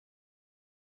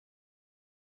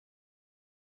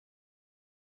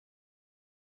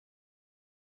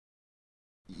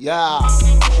Yeah.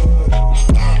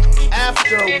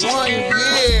 After 1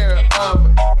 year of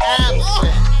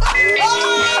absence,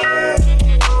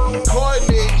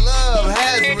 Courtney Love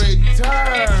has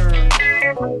returned.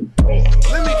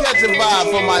 Let me catch a vibe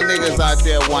for my niggas out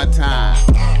there one time.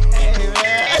 Hey,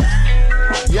 man.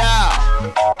 Yeah.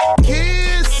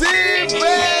 Kissing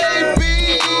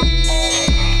baby.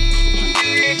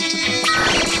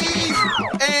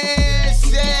 And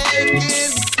shaking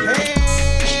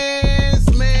hands,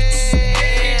 man.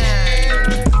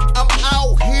 I'm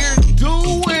out here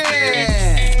doing.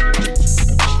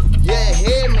 Yeah,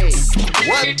 hear me.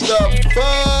 What the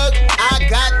fuck I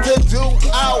got to do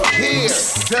out here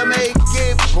to make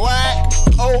it black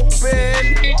open?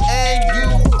 And you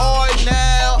are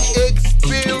now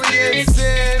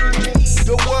experiencing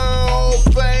the world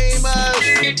famous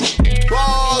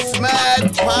Boss Mac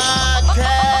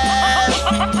Podcast.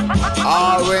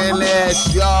 RNS,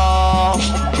 y'all.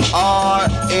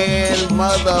 RN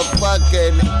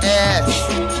motherfucking S.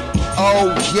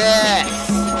 Oh, yes.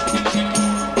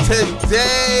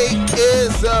 Today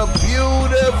is a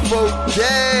beautiful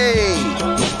day.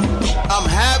 I'm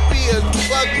happy as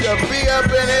fuck to be up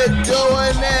in here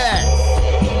doing that.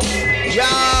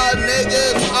 Y'all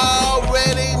niggas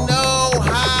already know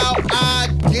how I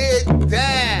get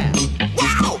down.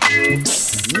 Wow.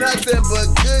 Nothing but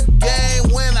good game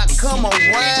when I come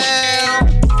around.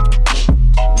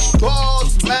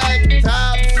 Boss Mac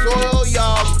Topsoil,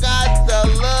 y'all got to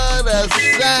love the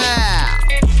sound.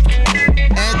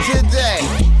 And today,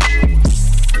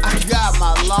 I got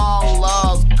my long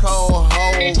lost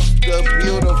co-host, the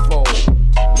beautiful,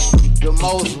 the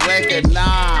most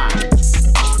recognized.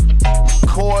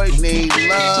 Courtney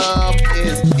Love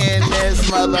is in this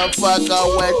motherfucker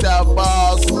with the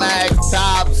Boss Mac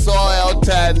Topsoil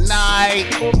tonight.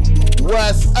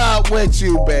 What's up with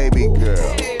you, baby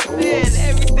girl? Man,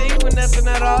 everything with nothing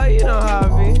at all. You know how I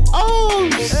be. Oh,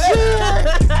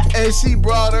 shit. And she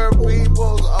brought her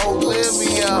people's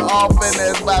Olivia off in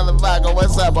this motherfucker.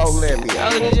 What's up, Olivia?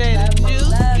 OJ, the juice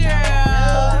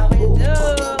girl.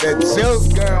 The juice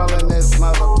girl in this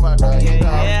motherfucker. You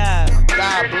know? Yeah.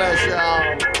 God bless y'all.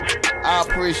 I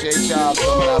appreciate y'all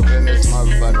coming up in this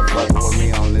motherfucker fucking with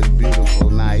me on this beautiful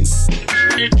night.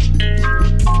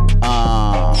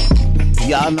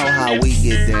 Y'all know how we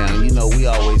get down. You know, we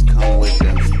always come with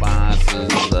them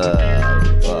sponsors,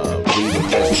 reading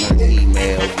listener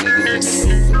emails, niggas in the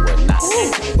news and whatnot.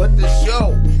 But the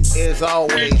show is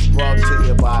always brought to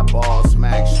you by Boss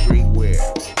Mac Streetwear.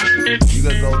 You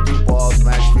can go through Boss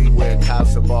Mac Streetwear,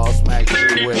 Casa Boss Mac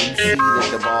Streetwear. You see that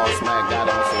the Boss Mac got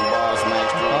on some Boss Mac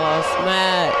Streetwear. Boss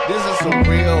Mac. This is some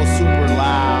real super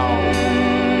loud.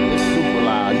 It's super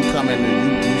loud. You come in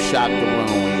and you shock the room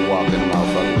when you walk in the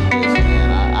motherfucker with this, man.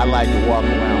 I like to walk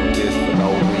around with this for no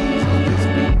reason. Just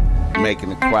be making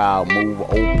the crowd move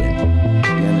open.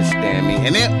 You understand me?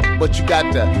 And then, but you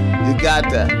got the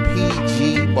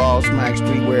PG Boss Mac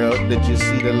Streetwear that you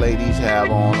see the ladies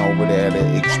have on over there,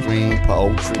 the Extreme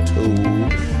Poetry Tool,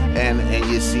 and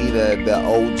you see the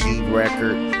OG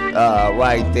record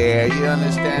right there. You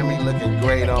understand me? Looking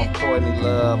great on Courtney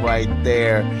Love right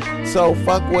there. So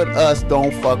fuck with us,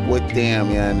 don't fuck with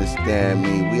them. You understand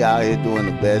me? We out here doing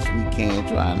the best we can,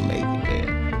 trying to make it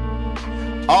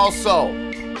there. Also,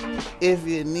 if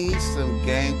you need some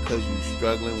game because you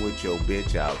struggling with your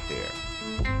bitch out there,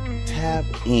 tap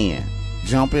in,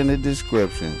 jump in the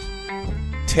descriptions,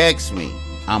 text me,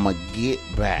 I'ma get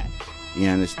back. You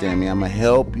understand me? I'ma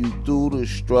help you through the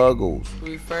struggles.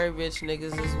 Refurbish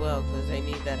niggas as well, because they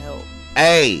need that help.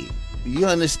 Hey, you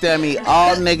understand me?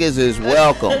 All niggas is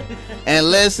welcome. And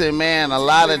listen, man, a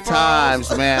lot of times,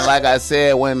 man, like I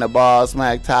said, when the Boss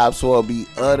Mac Topsoil be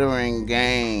uttering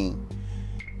game,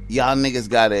 y'all niggas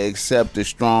gotta accept the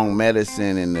strong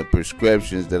medicine and the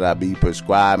prescriptions that I be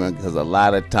prescribing, because a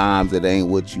lot of times it ain't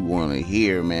what you want to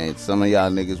hear, man. Some of y'all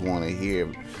niggas want to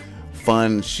hear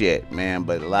fun shit, man,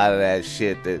 but a lot of that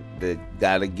shit that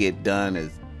gotta get done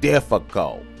is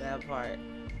difficult. That part.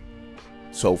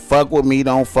 So fuck with me,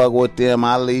 don't fuck with them.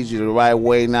 I lead you the right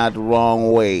way, not the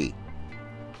wrong way.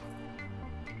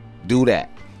 Do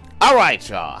that. All right,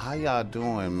 y'all. How y'all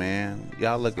doing, man?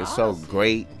 Y'all looking so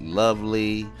great,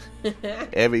 lovely.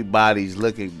 Everybody's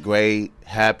looking great.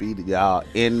 Happy that y'all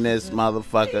in this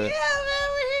motherfucker. Yeah, I'm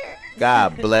over here.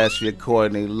 God bless you,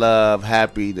 Courtney Love.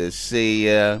 Happy to see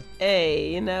ya.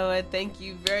 Hey, you know what? Thank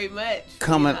you very much.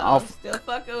 Coming off. I'm still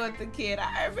fucking with the kid.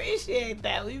 I appreciate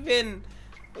that. We're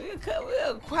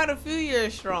quite a few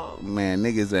years strong. Man,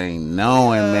 niggas ain't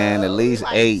knowing, man. At least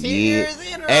like 8 10 years.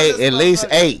 in At least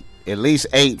 8. At least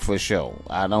 8 for sure.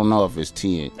 I don't know if it's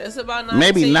 10. It's about 9.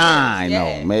 Maybe 9,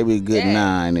 yeah. though. Maybe a good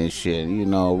 9 and shit. You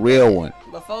know, real one.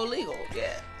 Before legal,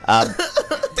 yeah.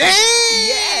 Damn!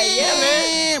 Yeah,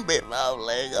 man. Before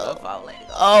legal. Before legal.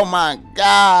 Oh, my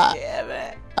God. Yeah,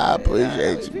 man. I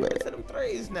appreciate you, man. To them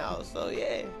 3s now, so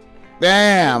yeah.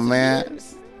 Damn, man.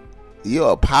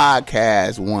 You're a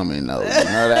podcast woman, though. You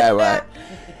know that, right?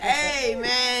 Hey,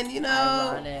 man, you know,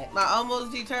 Ironic. I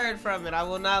almost deterred from it. I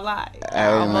will not lie.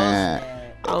 Hey,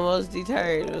 man. Almost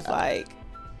deterred. It was like,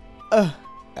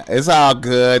 It's all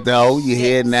good, though. You're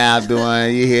here now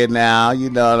doing, you're here now.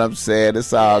 You know what I'm saying?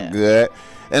 It's all good.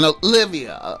 And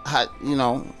Olivia, how, you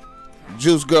know,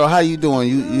 Juice Girl, how you doing?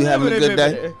 You having a good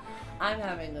day? I'm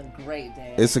having a great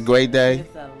day. It's a great day?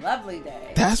 It's a lovely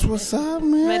day. That's what's up,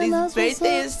 man. Maddie's That's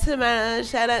birthday is tomorrow.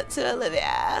 Shout out to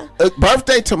Olivia.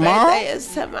 Birthday tomorrow? Birthday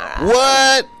is tomorrow.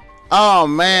 What? Oh,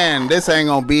 man. This ain't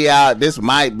going to be out. This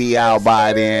might be out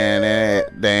by then.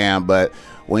 Damn, but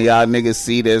when y'all niggas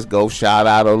see this, go shout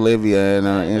out Olivia and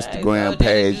her Instagram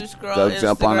page. Go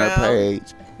jump on her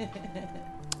page.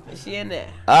 She in there.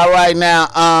 All right, now,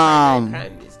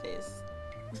 Crime these days.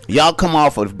 y'all come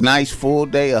off a nice full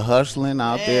day of hustling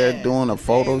out there, Man, doing a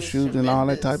photo was shoot and all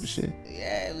that type of tremendous. shit.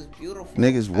 Yeah, it was beautiful.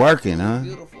 Niggas working, huh?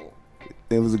 Beautiful.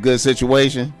 It was a good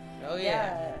situation. Oh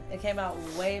yeah. Yeah, it came out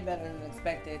way better than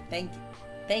expected. Thank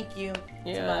you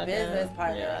to my business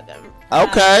partner.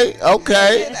 Okay.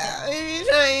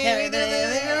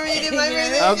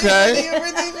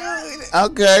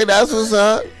 Okay, that's what's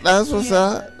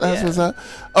up.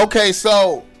 Okay,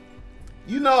 so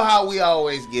you know how we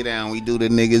always get down. We do the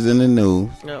niggas in the news.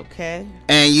 Okay.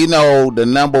 And you know the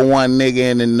number one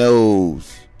nigga in the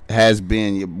news has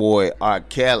been your boy R.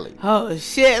 Kelly. Oh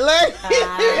shit! Look.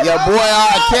 Your boy R.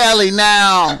 Kelly.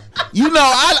 Now, you know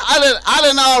I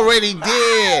done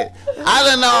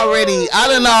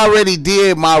already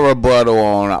did my rebuttal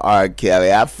on R.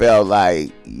 Kelly. I felt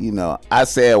like, you know, I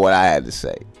said what I had to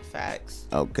say. Facts.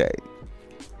 Okay.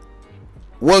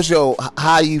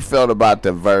 How you felt about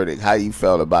the verdict? How you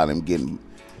felt about him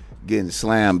getting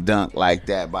slam dunked like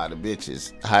that by the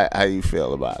bitches? How you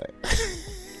feel about it?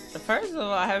 First of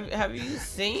all, have you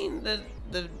seen the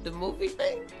movie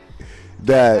thing?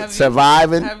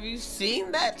 Surviving? Have you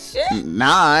seen that shit?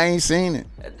 Nah, I ain't seen it.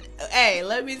 Hey,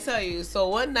 let me tell you. So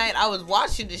one night I was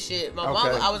watching the shit. I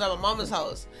was at my mama's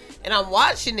house, and I'm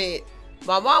watching it.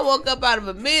 My mom woke up out of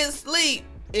a mid-sleep,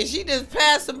 and she just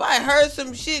passed by, heard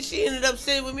some shit. She ended up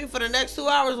sitting with me for the next 2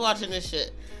 hours watching this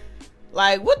shit.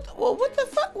 Like, what the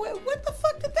fuck? What the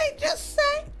fuck did they just say?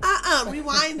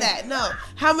 Rewind that. No.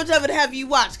 How much of it have you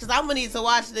watched? Because I'm gonna need to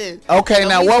watch this. Okay, so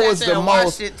now what was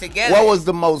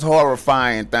the most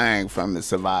horrifying thing from the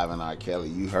Surviving R. Kelly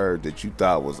you heard that you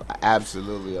thought was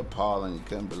absolutely appalling? You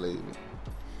couldn't believe it.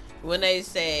 When they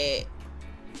said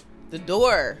the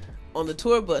door on the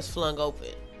tour bus flung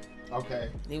open. Okay.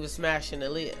 He was smashing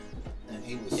Aaliyah. And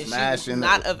he was and smashing. She was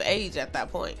not of age at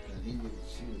that point. She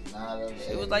was not of age.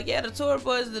 It was like, yeah, the tour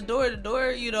bus, the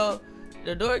door, you know,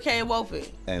 the door came open.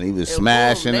 And he was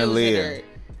smashing Aaliyah.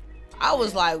 I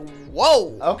was like,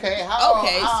 whoa. Okay.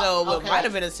 So it might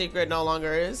have been a secret, no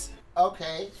longer is.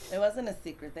 Okay. It wasn't a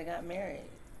secret. They got married.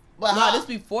 But no, this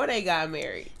before they got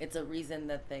married. It's a reason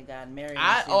that they got married.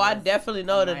 I definitely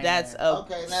know that's a.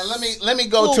 Okay, now let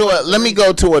me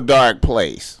go to a dark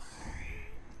place.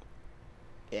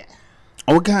 Yeah.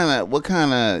 What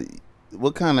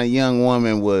kind of young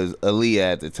woman was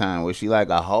Aaliyah at the time? Was she like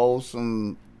a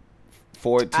wholesome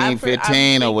 14,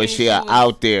 15, or was she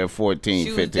out there 14, 15?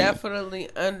 She was definitely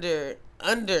under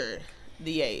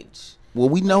the age. Well,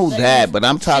 we know that, but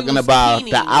I'm talking about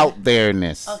the out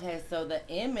there-ness. Okay, so the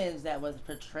image that was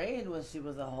portrayed was she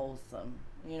was a wholesome.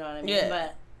 You know what I mean? Yeah.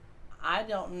 But I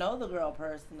don't know the girl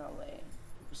personally.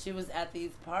 She was at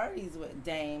these parties with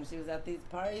Dame. She was at these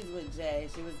parties with Jay.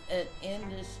 She was in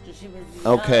industry. She was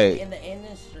young in the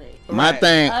industry. My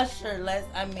thing. Usher,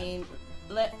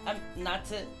 not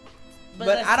to.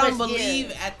 But I don't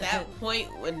believe at that point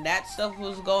when that stuff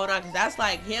was going on, because that's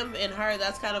like him and her.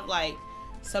 That's kind of like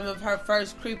some of her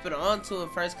first creeping onto and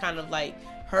first kind of like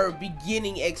her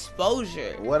beginning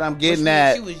exposure. What I'm getting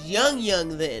at, she was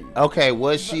young then. Okay,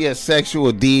 was she a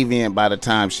sexual deviant by the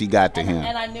time she got to him?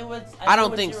 And I knew what. I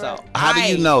don't think so. How do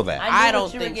you know that? I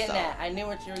don't think so. I knew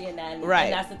what you were getting at. Right.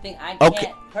 And that's the thing. I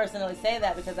can't personally say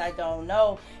that because I don't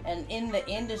know. And in the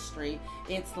industry,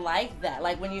 it's like that.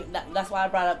 Like when that's why I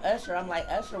brought up Usher. I'm like,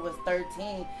 Usher was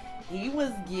 13. He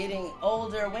was getting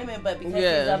older women, but because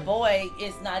he's a boy,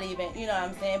 it's not even, you know what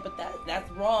I'm saying? But that's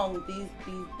wrong.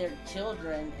 They're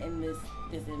children in this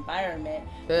environment.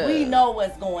 We know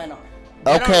what's going on.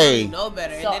 They don't Okay. really know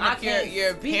better. So And I then can't if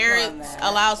your speak parents on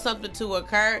that. allow something to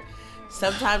occur,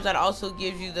 sometimes that also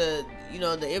gives you the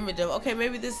image of, okay,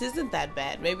 maybe this isn't that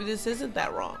bad. Maybe this isn't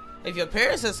that wrong. If your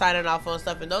parents are signing off on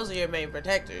stuff and those are your main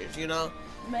protectors,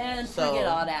 Man, So- forget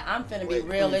all that. I'm finna be Wait,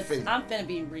 real. let me fix- I'm finna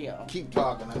be real. Keep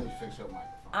talking. Let me fix your microphone.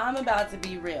 I'm about to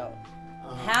be real.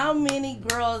 How many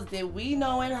girls did we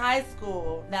know in high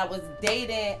school that was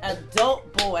dating a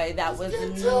dope boy that was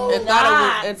get to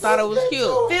not? it. and thought it was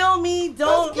cute. Feel me?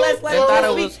 Don't Let's let's get And to thought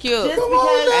it. it was cute. Just Come on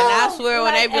because, now. And I swear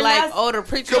when they be and like, that's- oh, the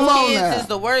preacher's Come on kids now. is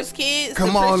the worst kids.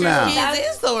 Come the on preacher's now. kids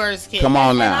is the worst kids. Come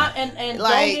on and now.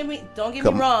 Like- don't get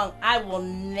Come me on. wrong. I will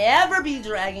never be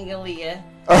dragging Aaliyah.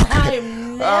 I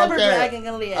am never Okay. dragging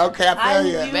Aaliyah. Okay, I feel I'm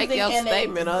you. using Make your an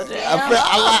statement, OJ. example.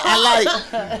 I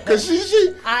like, cause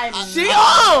she. I'm She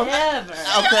on. never.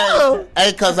 Okay.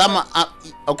 Hey, cause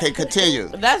okay, continue.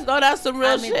 That's some real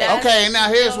I mean, shit. that's- Okay, now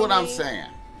here's feel what I'm me? saying.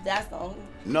 That's the only.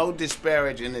 No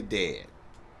disparaging the dead.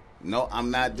 No, I'm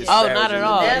not Oh, disparaging not at the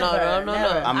all. dead. No, Never, no.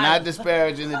 never. I'm not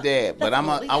disparaging the dead, but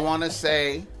I want to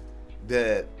say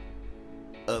that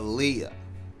Aaliyah,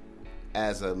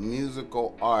 as a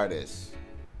musical artist,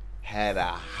 had a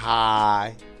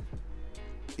high,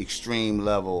 extreme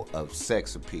level of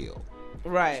sex appeal.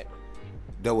 Right.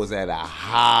 That was at a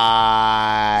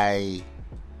high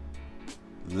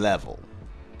level.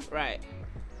 Right.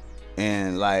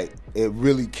 And like it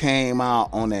really came out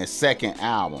on that second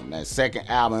album. That second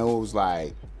album, it was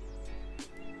like,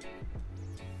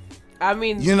 I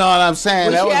mean, you know what I'm saying?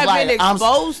 what That you was have like been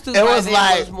exposed to it by was then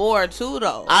like was more too,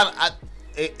 though.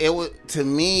 it was, to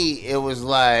me, it was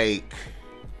like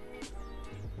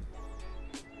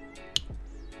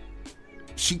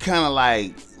she kind of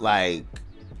like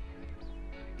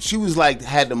she was like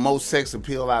had the most sex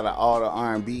appeal out of all the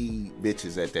R&B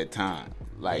bitches at that time.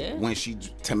 Like Yeah. when she,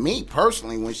 to me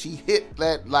personally, when she hit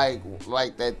that like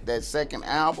that second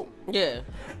album, Yeah.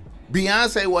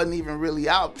 Beyonce wasn't even really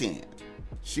out then.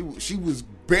 She was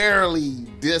barely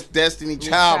Destiny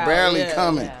Child, Child, barely yeah,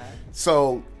 coming. yeah.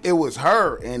 So it was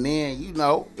her, and then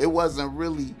it wasn't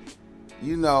really,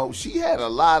 she had a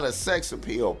lot of sex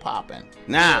appeal popping.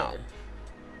 Now,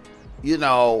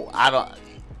 I don't,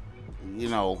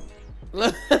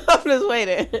 I'm just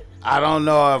waiting. I don't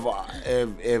know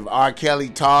if R. Kelly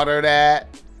taught her that,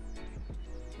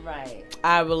 Right.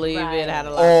 I believe Right. it had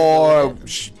a lot or to do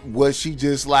with it. was she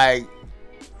just like?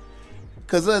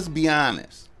 Because let's be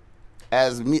honest,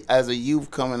 as a youth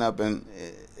coming up, and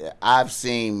I've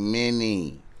seen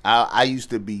many. I used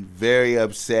to be very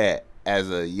upset as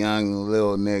a young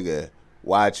little nigga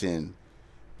watching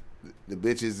the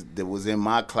bitches that was in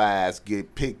my class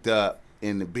get picked up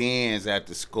in the Benz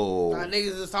after school, Our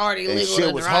niggas is already and legal shit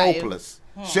to was drive. hopeless.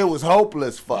 Shit was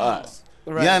hopeless for us.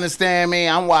 Right. You understand me?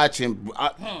 I'm watching.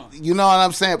 You know what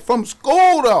I'm saying? From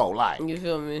school though, like You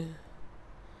feel me?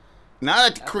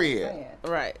 not at the crib.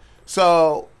 Right.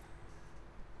 So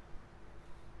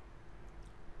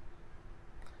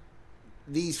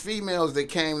these females that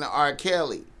came to R.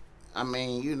 Kelly, I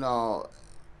mean, a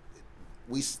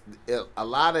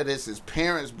lot of this is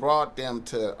parents brought them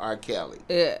to R. Kelly.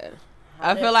 Yeah.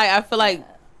 I feel like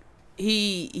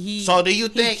he So do you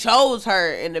he think- chose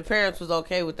her and the parents was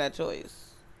okay with that choice?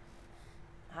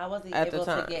 How was he At the able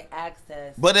to time. get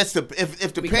access? But it's if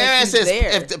the Because parents she's there.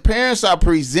 if the parents are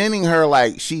presenting her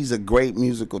like she's a great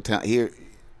musical talent,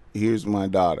 here's my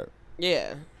daughter,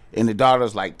 Yeah. and the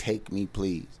daughter's like, take me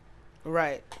please.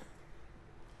 Right.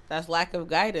 That's lack of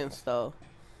guidance, though.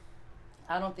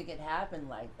 I don't think it happened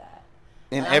like that.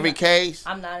 In I'm every not- case.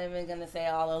 I'm not even gonna say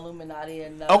all Illuminati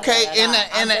and Okay, in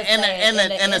the in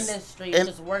a- industry, in-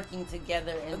 just working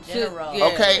together in Just- general. yeah.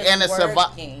 Okay, Just and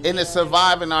working, the you know?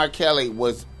 surviving R. Kelly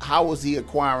how was he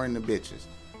acquiring the bitches?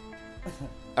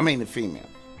 I mean the female.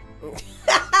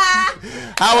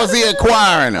 How was he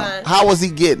acquiring them? How was he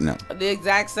getting them? The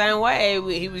exact same way.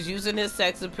 He was using his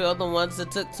sex appeal, the ones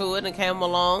that took to it and came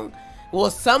along. Well,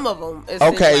 some of them.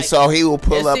 Okay, so he will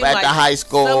pull up seemed at like the high some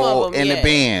school of them, in the yeah.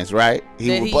 Benz, right?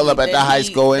 He would pull up at the high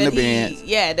school in the Benz.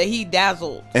 Yeah, that he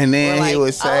dazzled. And then We're he like,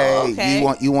 would say, oh,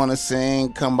 okay. you want to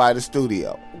sing? Come by the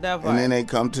studio." That And part. then they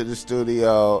come to the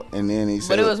studio, and then he said,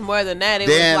 But it was more than that. It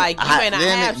was like, you may not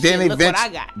have shit. Look what I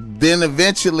got. Then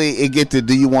eventually it get to,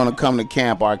 do you want to come to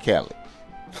Camp R. Kelly?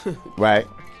 Right?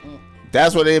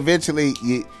 That's what eventually,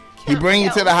 he bring you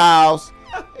to the house,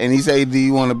 and he say, do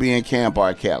you want to be in Camp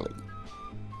R. Kelly?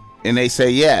 And they say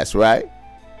yes, right?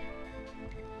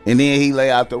 And then he lay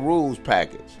out the rules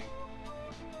package.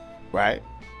 Right?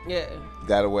 Yeah.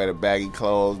 Gotta wear the baggy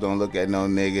clothes, don't look at no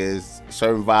niggas.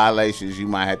 Certain violations, you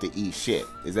might have to eat shit.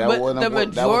 Is that But one the of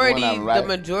them? That was one of them, right? the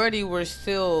majority were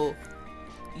still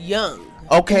young.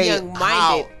 Okay,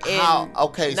 young-minded.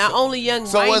 Okay, not only young-minded.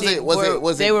 So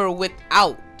was they were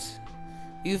without.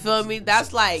 You feel me?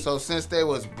 That's like. So since they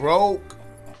was broke,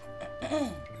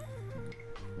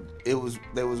 there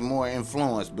was more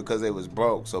influence because they was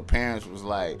broke. So parents was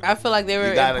like, I feel like they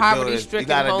were in poverty-stricken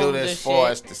homes. You gotta do this for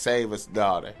us to save us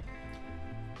daughter.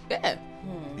 Yeah.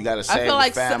 You gotta save I feel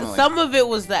like the family. Some of it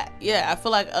was that. Yeah, I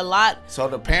feel like a lot. So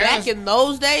the parents back in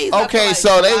those days. Okay, like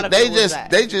so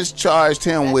they just charged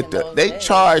him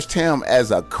charged him as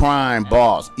a crime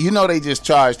boss. You know, they just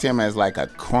charged him as like a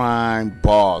crime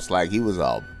boss, like he was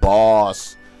a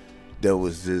boss that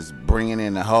was just bringing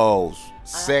in the hoes,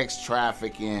 sex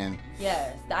trafficking.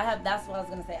 Yes, that's what I was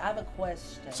gonna say. I have a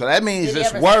question. So that means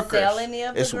it's workers.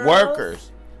 It's workers.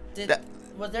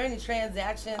 Was there any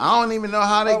transactions? I don't even know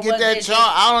how they get that charge.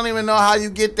 I don't even know how you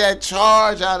get that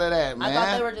charge out of that, man. I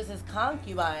thought they were just his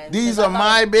concubines. These are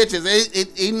my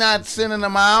bitches. He not sending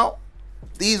them out.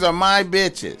 These are my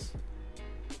bitches.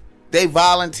 They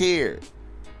volunteered.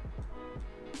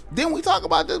 Didn't we talk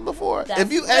about this before?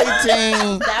 If you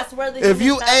 18, that's where the if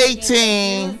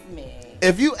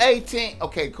you 18,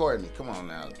 okay, Courtney, come on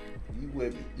now. You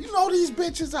with me? You know these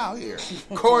bitches out here,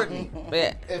 Courtney.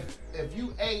 Yeah. If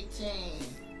you 18,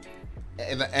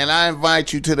 and I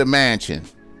invite you to the mansion,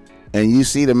 and you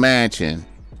see the mansion,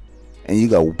 and you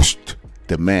go,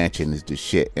 the mansion is the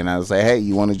shit. And I was like, hey,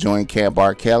 you want to join Camp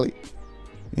R. Kelly?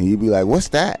 And you'd be like, what's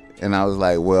that? And I was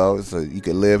like, well, so you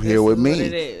can live here with me. What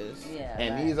it is. Yeah,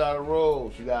 and these are the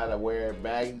rules. You gotta wear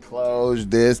baggy clothes,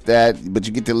 this, that, but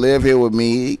you get to live here with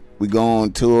me. We go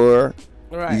on tour.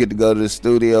 Right. You get to go to the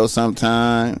studio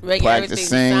sometime, practice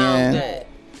singing.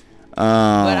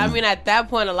 But I mean, at that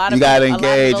point, a lot of you got to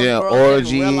engage in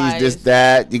orgies, this,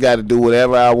 that. You got to do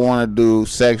whatever I want to do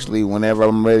sexually whenever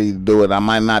I'm ready to do it. I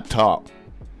might not talk.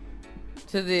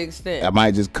 To the extent. I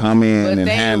might just come in and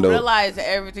handle. But they realize that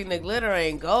everything that glitter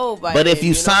ain't gold. But if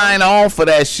you sign on for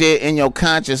that shit in your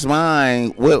conscious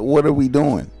mind, what are we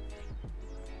doing?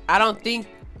 I don't think.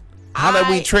 How did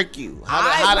we trick you?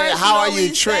 How are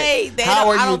you tricked? How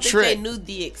are you tricked? They knew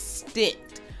the extent.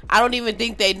 I don't even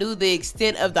think they knew the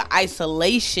extent of the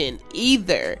isolation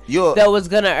either that was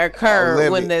going to occur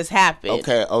Olivia, when this happened.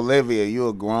 Okay, Olivia, you're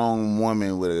a grown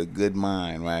woman with a good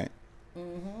mind, right?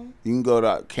 Mm-hmm. You can go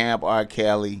to Camp R.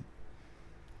 Kelly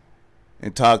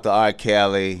and talk to R.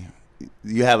 Kelly.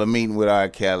 You have a meeting with R.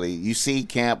 Kelly. You see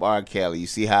Camp R. Kelly. You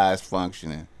see how it's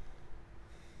functioning.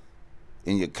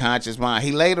 In your conscious mind,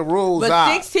 he lay the rules out.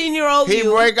 But 16-year-old he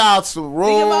break out some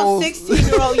rules. Think about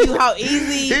 16-year-old you, how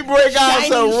easy he break out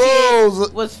some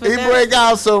rules. He break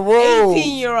out some rules.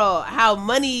 18-year-old, how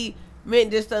money meant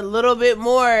just a little bit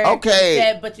more.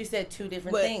 Okay, but you said two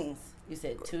different things. You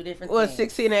said two different things. What,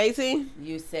 16 and 18?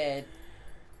 You said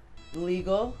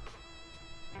legal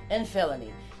and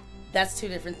felony. That's two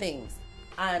different things.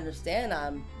 I understand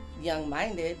I'm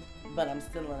young-minded, but I'm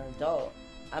still an adult.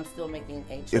 I'm still making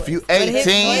a choice. If you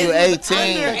 18, you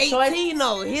 18. Under 18,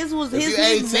 though. His was his. If you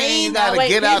 18, main, you gotta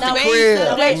get out the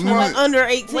crib. Was under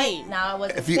 18. Wait, now I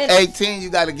wasn't If you finished. 18, you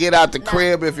gotta get out the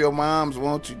crib if your moms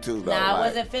want you to. Though, now I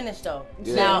wasn't finished though.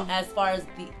 Yeah. Now as far as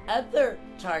the other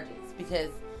charges, because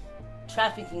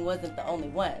trafficking wasn't the only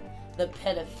one. The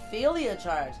pedophilia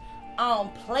charge, I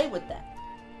don't play with that.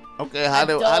 Okay, how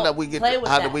did we get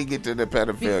to the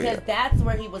pedophilia? Because that's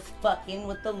where he was fucking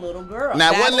with the little girl.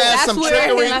 Now, wasn't that some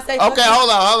trickery? Okay,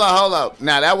 hold up.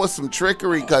 Now that was some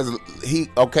trickery because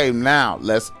now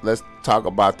let's talk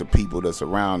about the people that's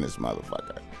around this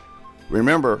motherfucker.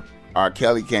 Remember, R.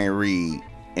 Kelly can't read,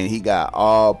 and he got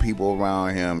all people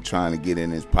around him trying to get in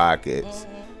his pockets.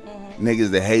 Niggas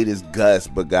that hate his guts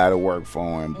but gotta work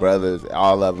for him. Brothers,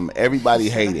 all of them. Everybody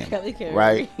hate him,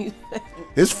 right?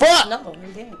 It's fuck. No,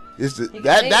 he didn't.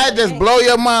 That just blow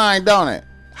your mind, don't it?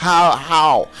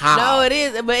 How? No, it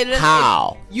is. But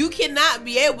how? You cannot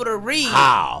be able to read.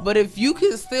 How? But if you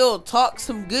can still talk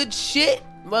some good shit,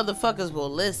 motherfuckers will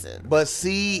listen. But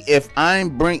see, if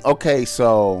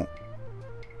so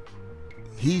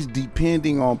he's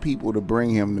depending on people to bring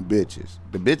him the bitches.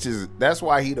 The bitches, that's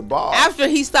why he the boss. After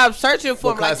he stopped searching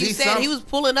for him, like you said, he was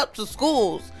pulling up to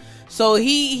schools. So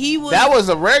he was. That was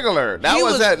a regular. That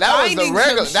was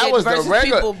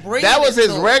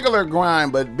his regular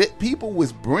grind. But people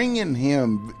was bringing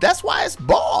him. That's why it's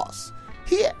boss.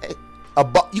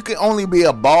 You can only be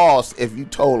a boss if you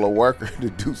told a worker to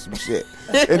do some shit,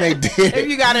 and they did. If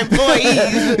you got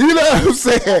employees, you know what I'm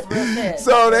saying.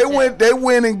 So they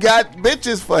went and got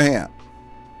bitches for him.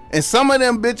 And some of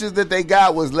them bitches that they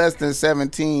got was less than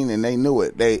 17 and they knew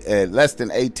it. They less than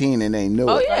 18 and they knew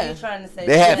it. Yeah. You trying to say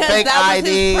they had fake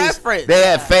IDs. They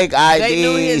had fake IDs. They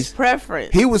knew his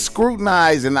preference. He was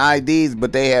scrutinizing IDs,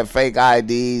 but they had fake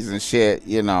IDs and shit,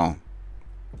 you know.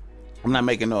 I'm not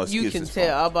making no excuses. You can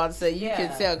tell. I'm about to say you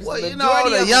can tell. Well, you know,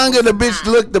 the younger the bitch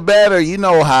look, the better. You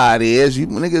know how it is. You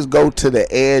niggas go to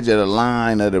the edge of the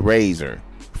line of the razor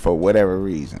for whatever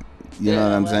reason. You know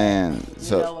what I'm saying?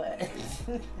 So. You know what?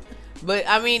 But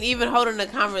I mean, even holding a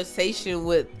conversation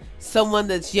with someone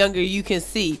that's younger, you can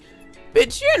see,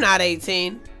 bitch, you're not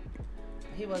 18.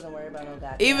 He wasn't worried about no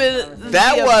goddamn. Even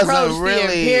that the wasn't approach, really.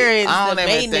 The appearance, I don't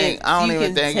the even think. I don't you even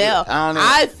can think. Tell.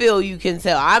 I feel you can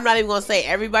tell. I'm not even gonna say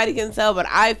everybody can tell, but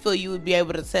I feel you would be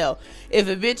able to tell if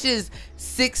a bitch is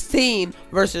 16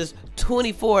 versus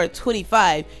 24,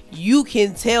 25. You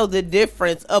can tell the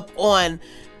difference up on.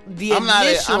 I'm not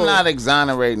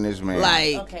exonerating this man.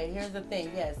 Like, okay, here's the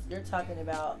thing. Yes, you're talking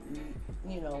about,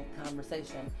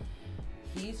 conversation.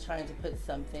 He's trying to put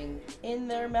something in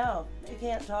their mouth. They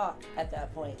can't talk at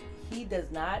that point. He does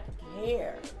not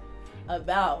care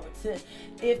about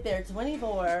if they're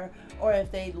 24 or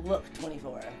if they look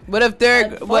 24. But if they're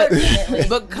but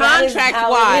contract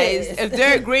wise, if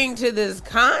they're agreeing to this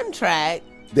contract,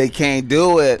 they can't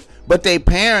do it. But they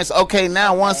parents,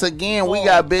 once again, we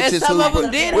got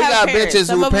bitches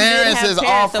who parents is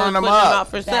offering them up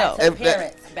for sale.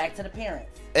 Back to the parents.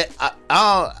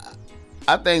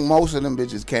 I think most of them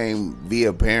bitches came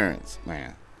via parents,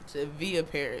 man. Via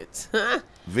parents.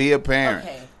 Via parents.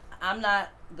 Okay, I'm not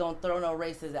gonna throw no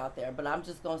races out there, but I'm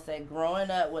just gonna say, growing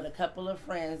up with a couple of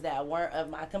friends that weren't of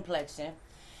my complexion,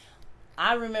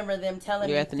 I remember them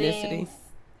telling me ethnicity. Things.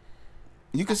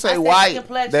 You could say white.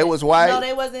 They was white. No,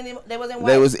 they wasn't white.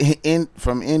 They was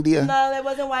from India. No, they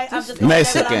wasn't white. I'm just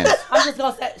Mexican. I'm just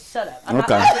gonna say, shut up. I'm just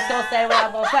gonna say what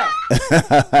I'm gonna say.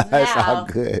 That's all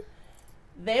good.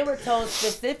 They were told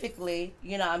specifically,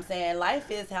 you know what I'm saying, life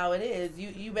is how it is.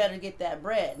 You better get that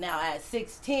bread. Now at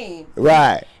 16,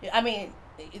 right? I mean,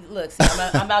 look, see,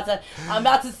 I'm about to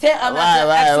tell. Right.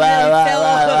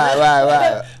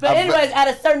 But anyways, at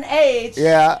a certain age,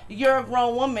 you're a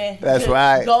grown woman. That's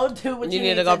right. Go do what you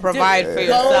need to go provide for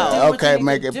yourself. Okay,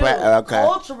 make it. Okay.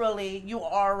 Culturally, you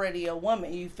already a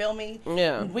woman. You feel me?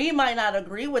 Yeah. We might not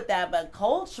agree with that, but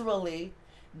culturally,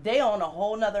 they on a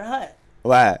whole nother hunt.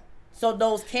 Right. So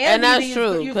those can and that's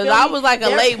true, because I was like a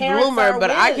late bloomer, but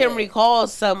I can recall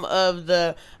some of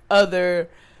the other.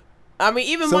 I mean,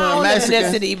 even my own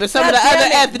ethnicity, but some of the other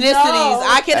ethnicities,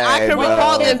 I can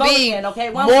recall them being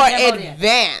more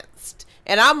advanced,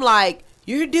 and I'm like,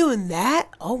 you're doing that?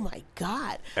 Oh my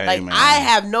God! Hey, like man. I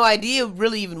have no idea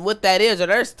really even what that is, or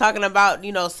they're talking about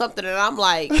something, and I'm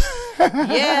like,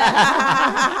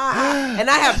 yeah, and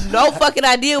I have no fucking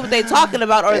idea what they're talking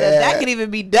about, or that could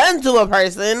even be done to a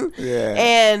person. Yeah,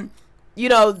 and.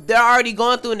 They're already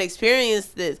going through and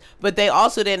experienced this, but they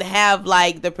also didn't have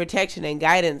like the protection and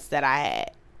guidance that I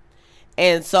had.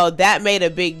 And so that made a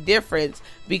big difference,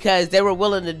 because they were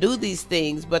willing to do these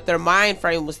things, but their mind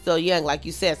frame was still young. Like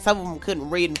you said, some of them couldn't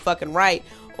read and fucking write,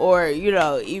 or,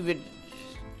 even.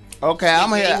 Okay, I'm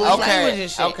here.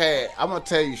 Okay, I'm going to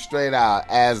tell you straight out,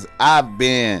 as I've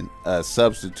been a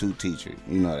substitute teacher.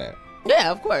 You know that.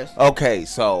 Yeah, of course. Okay,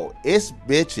 so it's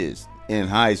bitches in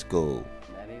high school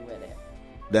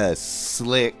that's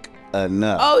slick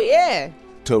enough. Oh yeah.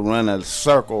 To run a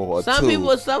circle or some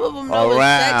two. Some of them know what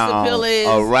sex appeal is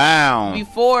around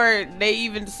before they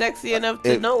even sexy enough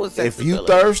to know what sex appeal is. If you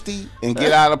thirsty and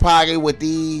get out of pocket with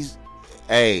these,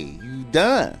 hey, you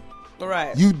done.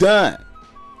 Right. You done.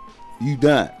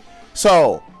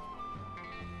 So,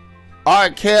 R.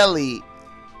 Kelly,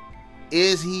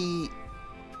 is he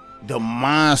the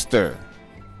monster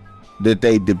that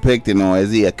they depicted on?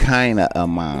 Is he a kind of a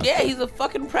monster? Yeah, he's a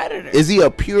fucking predator. Is he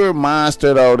a pure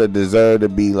monster though that deserve to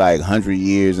be like 100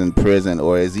 years in prison,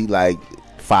 or is he like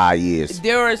 5 years?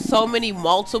 There are so many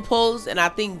multiples, and I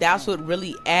think that's what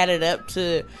really added up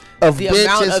to of the bitches,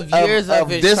 amount of years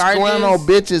of his disgruntled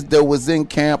bitches that was in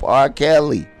Camp R.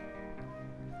 Kelly.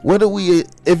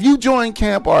 If you join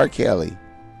Camp R. Kelly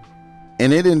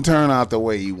and it didn't turn out the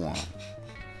way you want?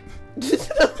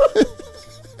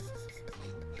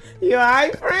 You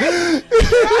alright, friend?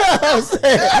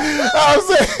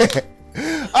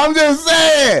 I'm just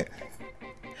saying.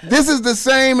 This is the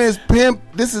same as pimp.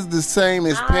 This is the same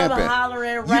as pimping. I'm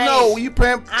hollering rape. You know, you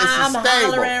pimp. I'm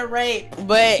hollering rape.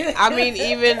 But I mean,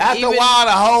 after a while,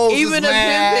 the hoes even is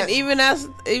mad. Even after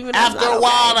a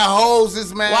while, the hoes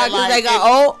is mad. Why? Because they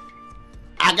got old.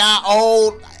 I got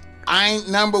old. I ain't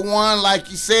number one, like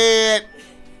you said.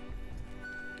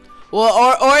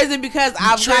 Well, or is it because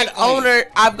I've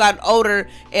gotten older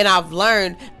and I've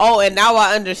learned? Oh, and now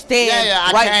I understand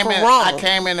right from wrong. I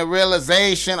came into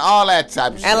realization, all that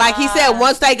type of shit. And like he said,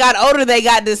 once they got older, they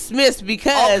got dismissed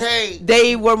because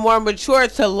they were more mature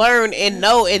to learn and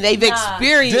know, and they've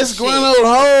experienced disgruntled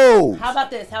hoe. How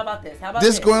about this?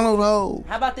 Disgruntled hoe.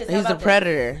 How about this? He's a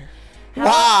predator.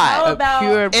 Why? A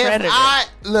pure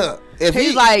predator. If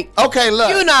he's like, okay, look,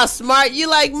 you're not smart. You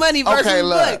like money versus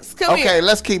books. Come here. Okay,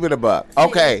 let's keep it a buck.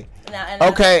 Okay.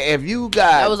 Okay, if you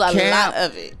got that was a lot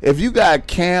of it. If you got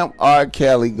Camp R.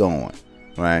 Kelly going,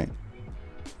 right?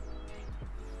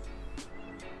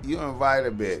 You invite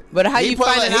a bit. But how you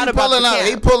finding out about the camp?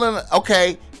 He pulling.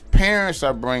 Okay, parents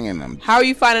are bringing them. How are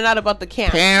you finding out about the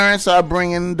camp? Parents are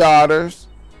bringing daughters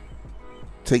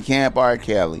to Camp R.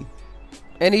 Kelly.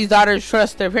 And these daughters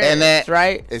trust their parents,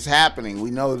 right? It's happening. We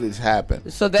know this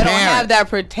happened. So they don't have that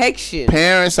protection.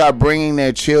 Parents are bringing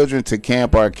their children to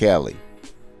Camp R. Kelly,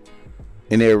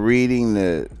 and they're reading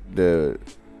the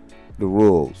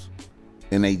rules,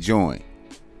 and they join.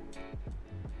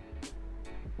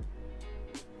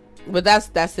 But that's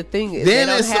the thing. Then they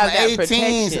don't have that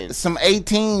protection. Some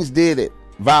 18s did it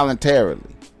voluntarily.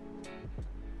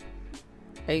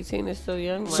 18 is still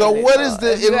young. So what is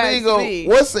the illegal?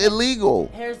 What's illegal?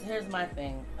 Here's my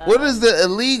thing. What is the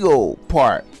illegal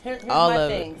part? Here's my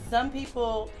thing. Some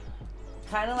people,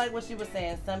 kind of like what she was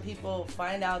saying, some people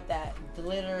find out that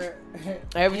glitter,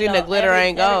 everything that glitter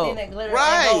ain't gold. Everything that glitter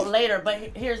ain't gold later. But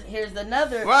here's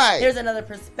another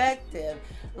perspective.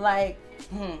 Like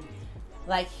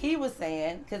he was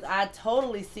saying, because I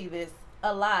totally see this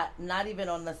a lot, not even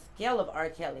on the scale of R.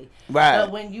 Kelly. Right.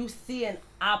 But when you see an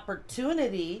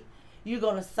opportunity, you're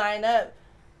going to sign up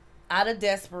out of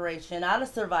desperation, out of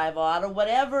survival, out of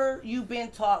whatever you've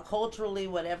been taught culturally,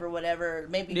 whatever.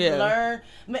 Maybe you learn.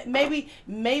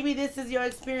 Maybe this is your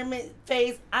experiment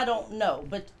phase. I don't know.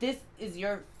 But this is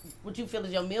what you feel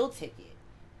is your meal ticket.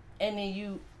 And then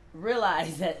you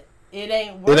realize that it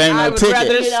ain't worth it. I would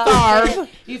rather starve.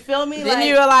 You feel me? Then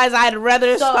you realize I'd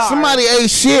rather starve. Somebody ate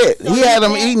shit. He had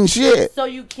them eating shit. So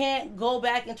you can't go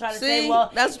back and try to say, well,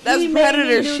 that's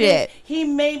predator shit. He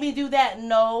made me do that.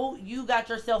 No, you got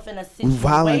yourself in a situation. You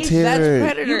volunteered.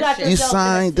 That's predator shit. You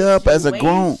signed up as a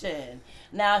grown.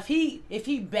 Now, if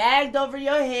he bagged over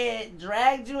your head,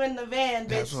 dragged you in the van, bitch.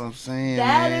 That's what I'm saying.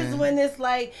 That is when it's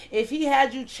like, if he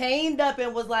had you chained up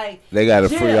and was like, they got to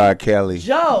free R. Kelly.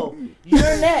 Joe, you're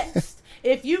next.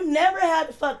 If you never had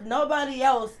to fuck nobody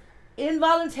else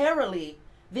involuntarily,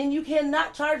 then you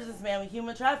cannot charge this man with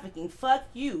human trafficking. Fuck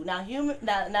you. Now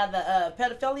the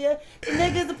pedophilia, the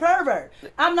nigga's a pervert.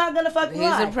 I'm not gonna fuck you.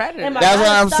 He's a predator. That's what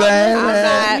I'm saying.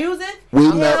 I'm music. We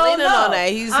I'm not leaning on that.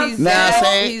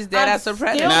 He's dead as a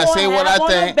predator. Now say what I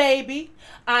think. Baby,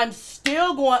 I'm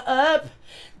still going up,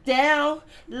 down,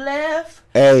 left,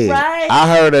 hey, right.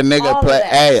 I heard a nigga play.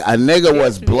 Hey, a nigga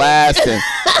was blasting.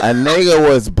 A nigga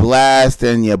was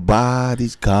blasting. Your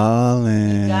body's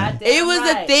calling. It was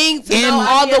a thing to know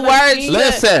all the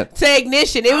words to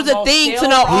ignition. It was a thing to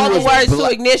know all the words to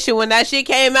ignition. When that shit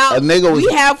came out,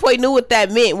 we halfway knew what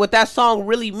that meant, what that song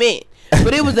really meant.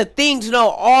 But it was a thing to know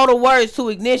all the words to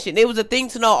ignition. It was a thing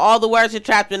to know all the words are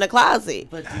trapped in the closet.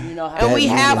 But do you know how? And we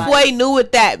halfway knew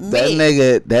what that meant.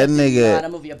 That nigga. You gotta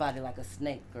move your body like a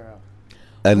snake, girl.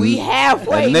 We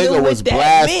halfway. A nigga was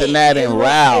blasting that in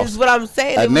Ralph's. Is what I'm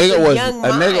saying. A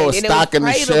nigga was stocking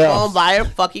the shelves by a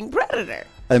fucking predator.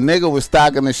 A nigga was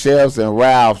stocking the shelves in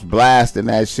Ralph's, blasting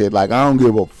that shit like I don't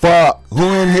give a fuck who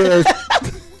in here.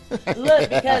 Look,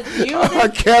 because R.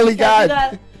 Kelly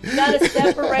got. You gotta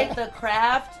separate the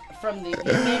craft from the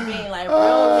human being. Like,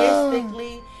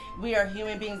 realistically, we are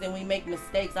human beings and we make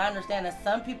mistakes. I understand that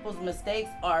some people's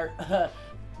mistakes are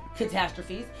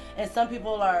catastrophes, and some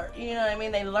people are, you know what I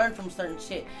mean, they learn from certain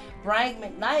shit. Brian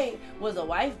McKnight was a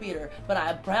wife beater, but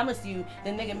I promise you, the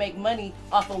nigga make money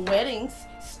off of weddings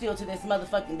still to this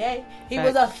motherfucking day. He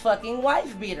was a fucking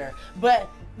wife beater, but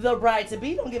the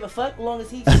bride-to-be don't give a fuck as long as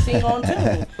he can sing on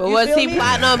tune. But was he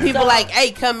plotting on people like,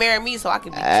 hey, come marry me so I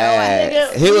can be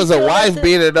Joe? He was a wife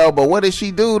beater, though, but what did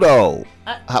she do, though?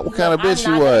 What kind of bitch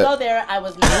she was? Go there. I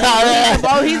was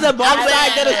not. He's a both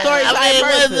sides of the story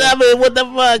person. I mean, what the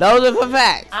fuck? Those are for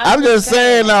facts. I'm just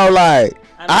saying, though, like,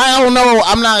 I don't know.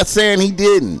 I'm not saying he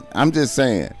didn't. I'm just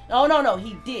saying. Oh, no,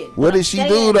 he did. What did she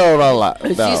do, though?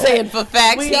 She's saying for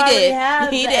facts, he did.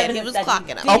 He did. He was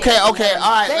clocking up. Okay. All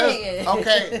right.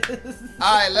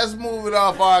 All right, let's move it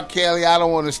off R. Kelly. I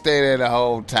don't want to stay there the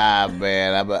whole time,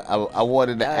 man. I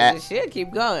wanted to ask. Shit,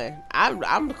 keep going.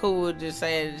 I'm cool with just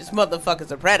saying this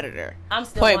motherfucker's a predator. I'm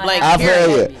still point blank. I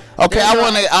feel you. Okay,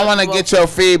 I want to get your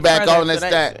feedback on this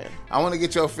thing. I want to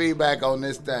get your feedback on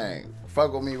this thing.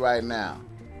 Fuck with me right now.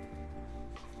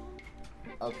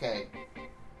 Okay.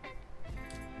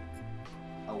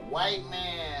 A white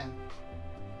man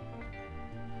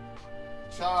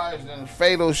charged in a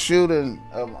fatal shooting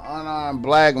of an unarmed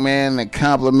black man that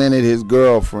complimented his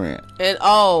girlfriend. And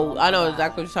I know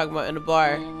exactly what you're talking about in the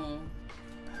bar. Mm-hmm.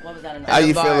 What was that? How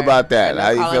you feel about that? How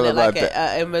you feel about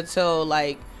that? A immature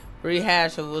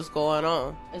rehash of what's going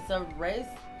on. It's a race.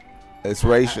 It's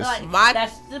racist.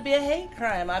 That should be a hate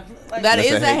crime. That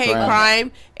is a hate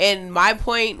crime. And my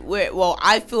point,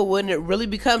 I feel when it really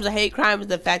becomes a hate crime is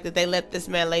the fact that they let this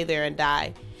man lay there and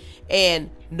die. And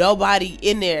nobody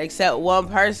in there except one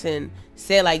person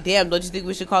said, like, damn, don't you think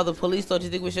we should call the police? Don't you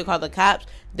think we should call the cops?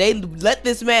 They let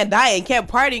this man die and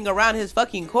kept partying around his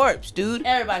fucking corpse, dude.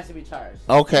 Everybody should be charged.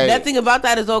 Okay. Nothing about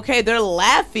that is okay. They're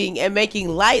laughing and making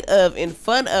light of and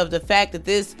fun of the fact that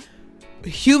this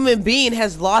human being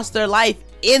has lost their life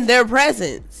in their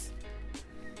presence.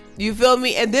 You feel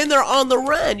me? And then they're on the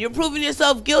run. You're proving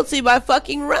yourself guilty by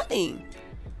fucking running.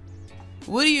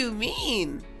 What do you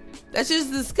mean? That's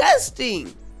just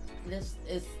disgusting. This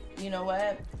is, you know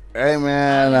what? Hey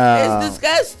man, it's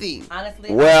disgusting.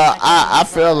 Honestly, well, I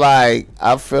feel like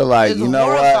it's you know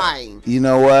horrifying. What? You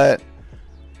know what?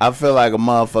 I feel like a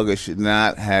motherfucker should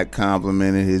not have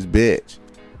complimented his bitch.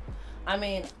 I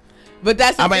mean, but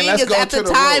that's the thing is at the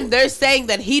time they're saying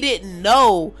that he didn't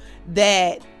know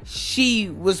that she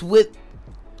was with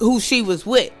who she was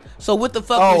with. So what the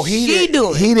fuck was she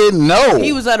doing? He didn't know.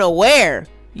 He was unaware.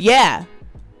 Yeah.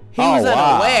 He was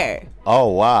unaware. Oh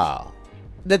wow.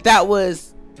 That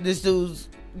was this dude's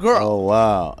girl. Oh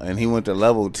wow. And he went to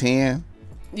level 10.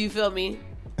 You feel me?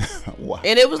 Wow.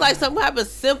 And it was like some type of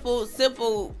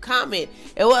simple comment.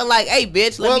 It wasn't like, hey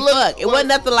bitch, let me fuck. It wasn't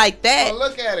nothing like that. Well,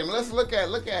 look at him. Let's look at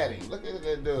him. Look at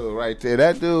that dude right there.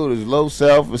 That dude is low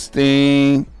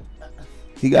self-esteem.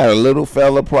 He got a little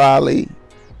fella probably.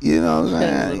 You know what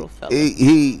I'm saying?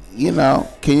 He you know,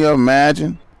 can you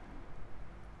imagine?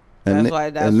 A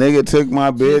nigga took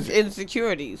my bitch.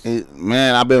 Insecurities.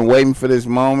 Man, I've been waiting for this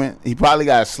moment. He probably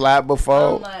got slapped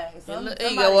before.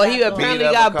 He apparently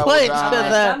got punched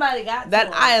because that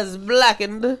eye is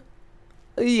blackened.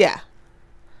 Yeah.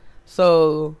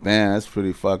 So. Man, that's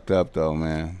pretty fucked up though,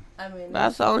 man. I mean,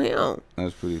 that's on him.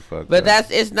 That's pretty fucked up.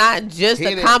 But it's not just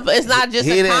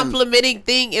a complimenting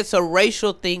thing. It's a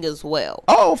racial thing as well.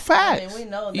 Oh, facts. I mean,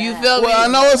 we know that. You feel me? Well,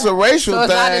 I know it's a racial thing.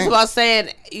 So it's not just about saying,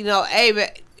 you know,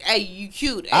 hey, you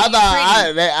cute. Hey,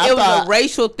 I it was a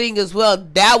racial thing as well.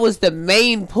 That was the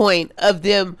main point of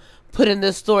them putting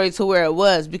this story to where it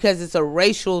was because it's a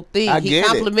racial thing. He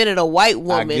complimented a white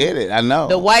woman. I get it. I know.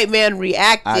 The white man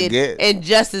reacted, and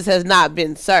justice has not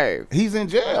been served. He's in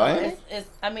jail.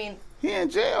 He in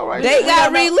jail right now. They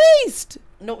got released.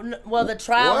 No, well, the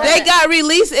trial. They got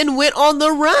released and went on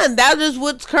the run. That is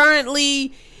what's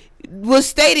currently was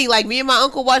stating. Like me and my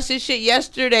uncle watched this shit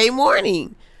yesterday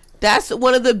morning. That's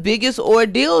one of the biggest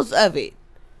ordeals of it.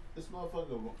 This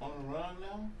motherfucker on the run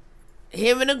now?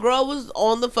 Him and the girl was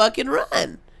on the fucking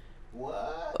run.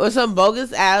 What? With some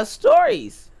bogus ass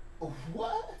stories.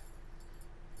 What?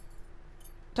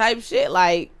 Type shit.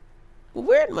 Like,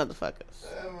 weird motherfuckers.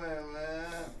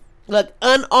 Man. Look,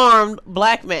 unarmed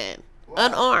black man. Wow.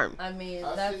 Unarmed. I mean,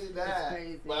 that's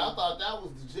crazy. But I thought that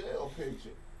was the jail picture.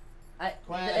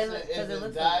 Cranston is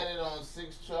indicted on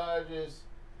 6 charges.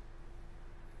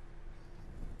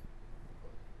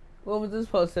 What was this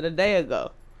posted a day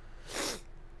ago?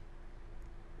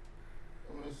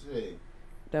 Let me see.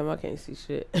 Damn, I can't see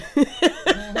shit. Yeah,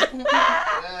 man.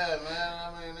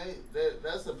 I mean,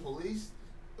 that's a police.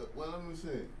 Well, let me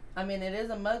see. I mean, it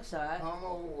is a mugshot.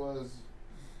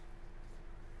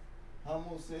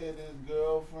 Hummel said his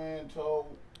girlfriend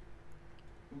told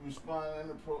responding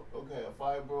to a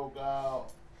fight broke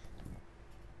out.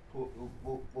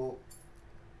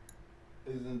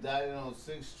 Is indicted on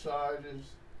 6 charges.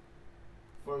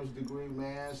 1st-degree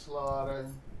manslaughter.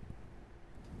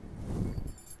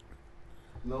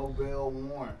 No bail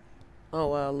warrant. Oh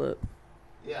wow, look.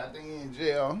 Yeah, I think he in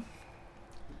jail.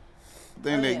 I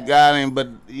think they got him, but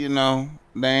you know,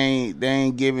 they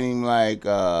ain't giving him like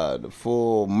the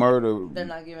full murder. They're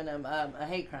not giving him a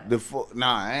hate crime.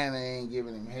 And they ain't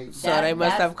giving him hate. So they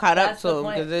must have caught up to him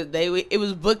because it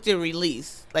was booked and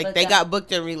released. Like they got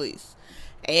booked and released,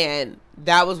 and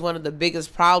that was one of the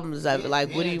biggest problems of it.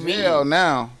 Like, what do you mean? Jail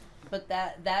now. But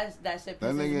that shit that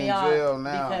pisses nigga me in off jail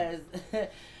now. because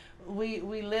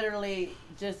we literally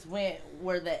just went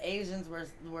where the Asians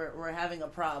were having a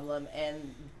problem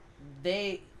and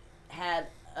they had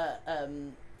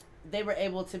they were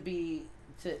able to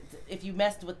if you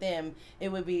messed with them, it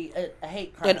would be a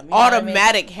hate crime. An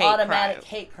automatic hate crime. Automatic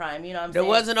hate crime. You know what I'm saying? There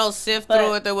wasn't no sift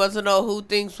through it. There wasn't no who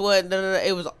thinks what.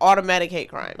 It was automatic hate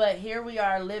crime. But here we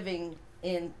are living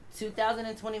in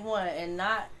 2021, and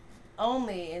not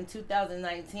only in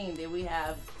 2019 did we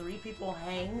have 3 people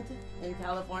hanged in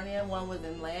California. One was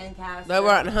in Lancaster. They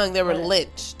weren't hung. They were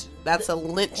lynched. That's a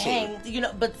lynching. Hanged, you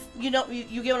get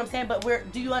what I'm saying. But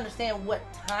do you understand what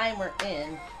time we're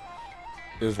in?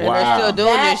 It's and they're still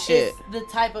doing this shit. Is the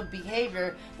type of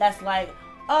behavior that's like,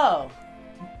 oh,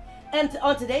 and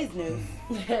on today's news,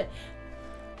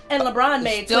 and LeBron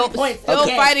made 20 points. Still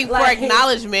fighting for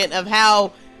acknowledgement of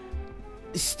how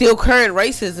still current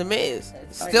racism is.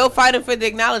 Still fighting for the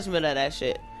acknowledgement of that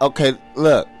shit. Okay,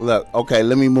 look. Okay,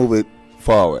 let me move it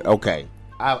forward. Okay.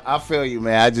 I feel you,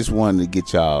 man. I just wanted to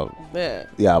get y'all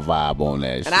vibe on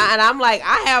that shit. And I'm like,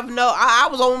 I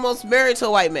was almost married to a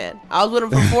white man. I was with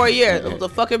him for 4 years. It was a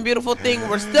fucking beautiful thing.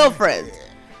 We're still friends.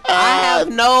 I have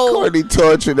no Courtney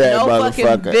tortured that motherfucker.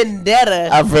 Fucking vendetta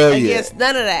against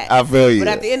none of that. I feel you. But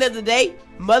at the end of the day,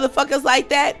 motherfuckers like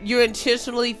that, you're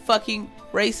intentionally fucking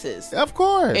racist. Of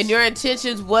course. And your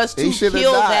intentions was to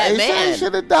kill that man. He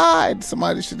should have died.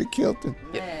 Somebody should have killed him.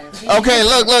 Man. Okay,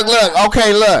 look.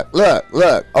 Okay,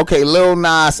 look. Okay, Lil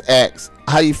Nas X.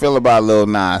 How you feel about Lil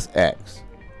Nas X?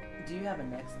 Do you have a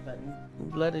next button?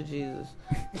 Blood of Jesus.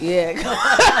 Yeah.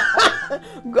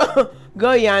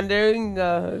 Go yonder. You can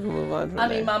go move on from I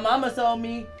mean, my mama told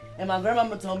me, and my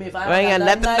grandmama told me, if I ain't got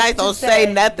nothing nice, don't say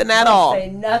nothing at all.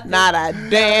 Not a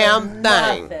damn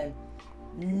thing.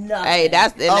 Nothing. Hey,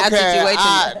 that's in that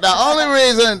situation.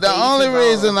 The only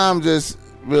reason I'm just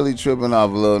really tripping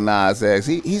off Lil Nas X,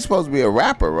 he's supposed to be a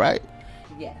rapper, right?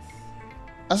 Yes.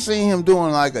 I seen him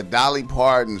doing like a Dolly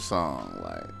Parton song,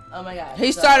 like. Oh my God.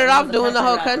 He started off doing the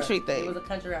whole country thing. He was a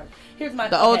country rapper. Here's my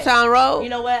Old Town Road. You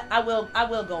know what? I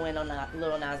will go in on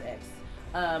Lil Nas X.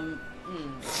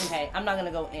 Okay, I'm not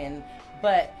gonna go in,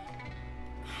 but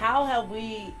how have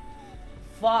we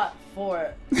fought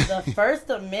for the First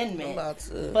Amendment?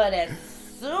 But as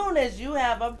soon as you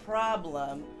have a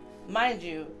problem, mind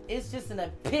you, it's just an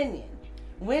opinion.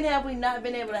 When have we not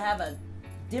been able to have a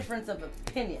difference of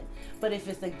opinion? But if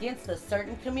it's against a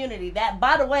certain community, that,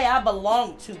 by the way, I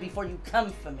belong to before you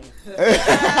come for me. We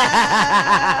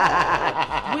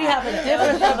have a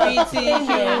difference of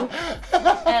opinion.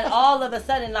 And all of a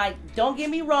sudden, like, don't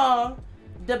get me wrong,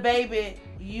 DaBaby,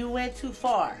 you went too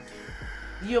far.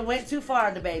 You went too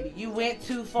far, DaBaby. You went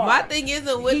too far. My thing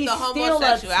isn't with the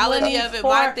homosexuality of it.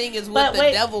 My thing is with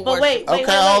the devil worship. Wait, hold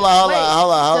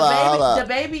on.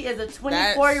 DaBaby is a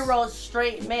 24-year-old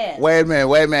straight man. Wait a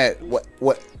minute.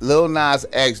 What Lil Nas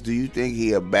X, do you think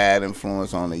he a bad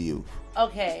influence on the youth?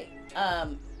 Okay,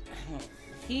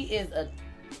 he is a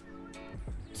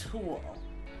tool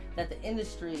that the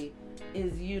industry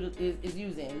is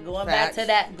using. Going back to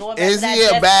that. Is he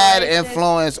a bad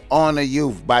influence on the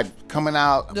youth by coming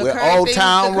out with Old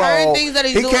Town Road?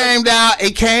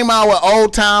 He came out with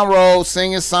Old Town Road,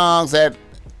 singing songs at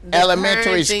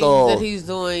elementary school. That he's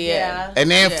doing,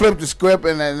 and then flipped the script,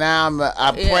 and then now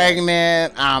I'm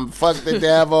pregnant. I'm fuck the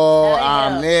devil.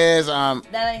 I'm this.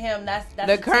 That ain't him. That's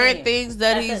the current things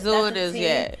that he's doing is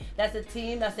That's a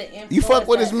team. That's an influence. You fuck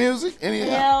with his music?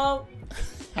 Hell.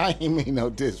 I ain't mean no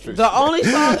disrespect. The only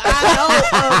song I know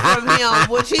from him,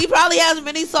 which he probably has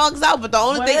many songs out, but the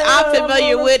only thing I'm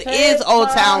familiar with is Old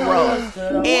Town Road.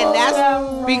 And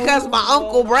that's because my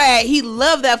Uncle Brad, he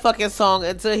loved that fucking song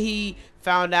until he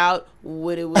found out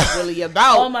what it was really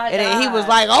about. Oh my God. And then he was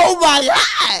like, oh my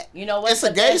God. You know what? It's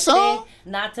a gay song?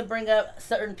 Not to bring up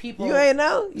certain people. You ain't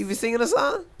know? You be singing a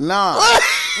song? No.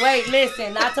 Wait,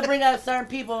 listen. Not to bring up certain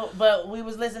people, but we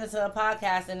was listening to a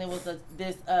podcast, and it was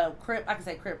this Crip. I can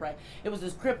say Crip, right? It was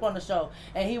this Crip on the show,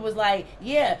 and he was like,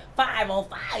 "Yeah, 5 on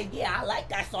 5. Yeah, I like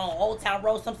that song, Old Town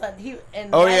Road." Something. Yeah.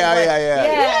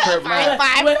 Crip, 5.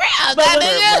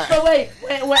 But wait,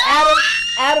 when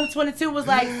Adam 22 was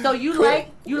like, "So you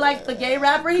like the gay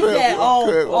rapper?" He said,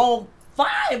 "Oh,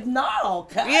 5, no."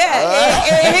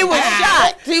 Yeah, he was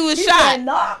shocked. He was shocked. Said,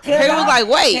 no, he was like,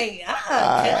 wait.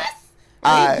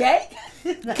 Gay?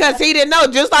 Because he didn't know.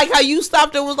 Just like how you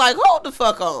stopped and was like, hold the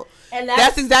fuck on. And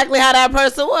that's exactly how that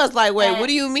person was. Like, wait, what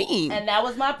do you mean? And that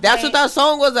was my point. That's what that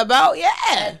song was about?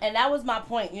 Yeah. And that was my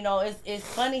point. You know, it's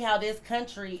funny how this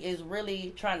country is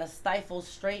really trying to stifle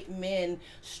straight men,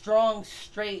 strong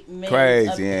straight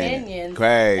men's opinions.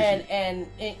 Crazy.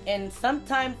 And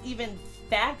sometimes even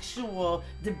factual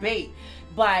debate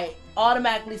by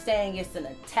automatically saying it's an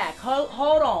attack.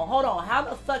 Hold on. How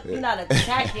the fuck you not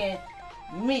attacking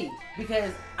me,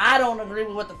 because I don't agree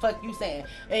with what the fuck you saying,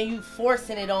 and you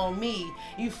forcing it on me,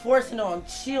 you forcing it on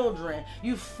children,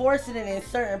 you forcing it in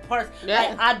certain parts. Yeah.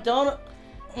 Like, I don't.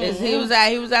 He was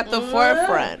at the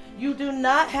forefront. You do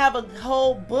not have a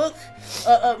whole book.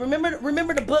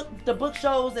 Remember the book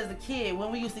shows as a kid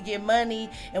when we used to get money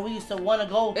and we used to want to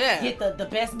go get the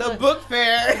best book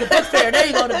fair. The book fair. There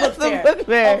you go. The book fair. Book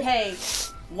fair. Okay,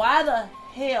 why the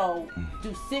hell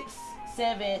do 6,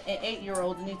 7, and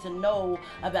 8-year-olds need to know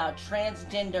about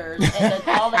transgenders and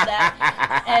all of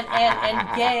that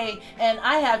and gay? And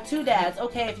I have 2 dads.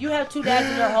 Okay, if you have 2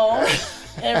 dads in your home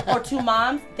or 2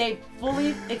 moms, they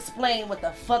fully explain what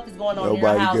the fuck is going on in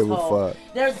your household. Nobody give a fuck.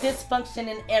 There's dysfunction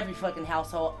in every fucking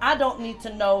household. I don't need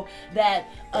to know that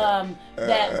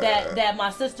that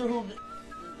my sister who,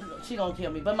 she gonna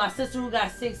kill me, but my sister who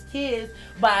got 6 kids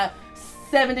by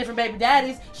 7 different baby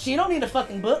daddies, she don't need a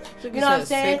fucking book. You know what I'm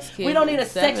saying? We don't need a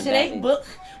Section 8 book.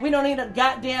 We don't need a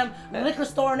goddamn liquor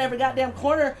store in every goddamn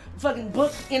corner fucking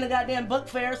book in a goddamn book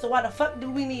fair. So why the fuck do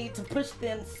we need to push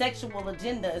them sexual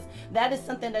agendas? That is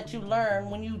something that you learn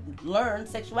when you learn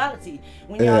sexuality.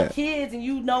 When y'all kids and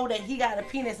you know that he got a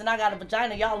penis and I got a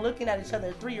vagina, y'all looking at each other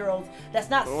as 3-year-olds.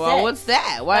 That's not sex. Well, what's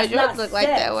that? Why does yours look like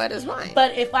that? What is mine?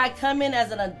 But if I come in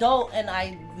as an adult and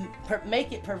I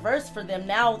make it perverse for them,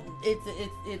 now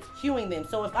it's cueing them.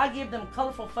 So if I give them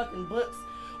colorful fucking books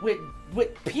with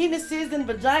penises and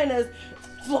vaginas,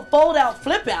 fold out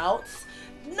flip outs,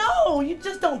 no, you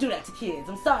just don't do that to kids.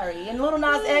 I'm sorry. And Lil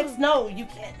Nas X, no, you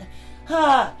can't.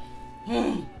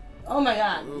 Oh my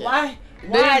God, why?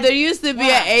 There used to be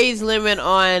an age limit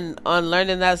on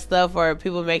learning that stuff or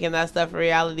people making that stuff a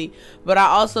reality. But I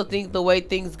also think the way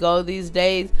things go these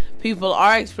days, people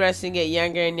are expressing it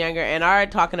younger and younger and are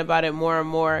talking about it more and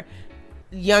more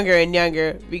younger and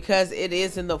younger because it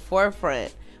is in the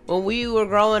forefront. When we were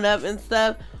growing up and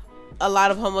stuff, a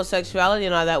lot of homosexuality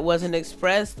and all that wasn't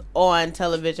expressed on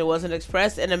television, wasn't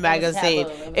expressed in a magazine.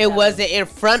 It wasn't in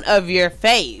front of your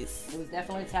face. It was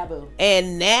definitely taboo.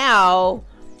 And now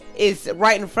it's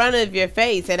right in front of your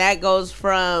face, and that goes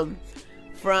from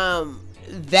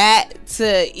that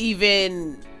to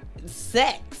even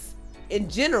sex in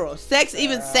general. Sex,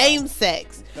 even same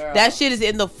sex. Girl. That shit is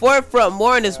in the forefront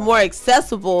more, and it's more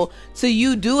accessible. So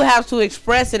you do have to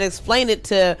express and explain it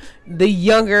to the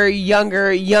younger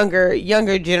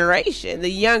generation, the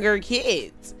younger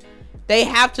kids. They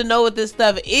have to know what this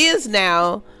stuff is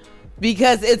now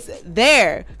because it's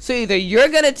there. So either you're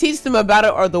gonna teach them about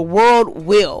it or the world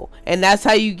will, and that's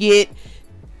how you get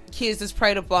kids that's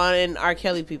preyed upon and R.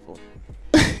 Kelly people.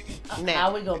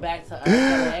 Now we go back to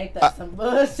ain't that some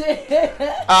bullshit? All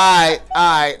right.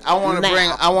 I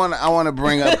want to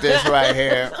bring up this right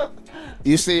here.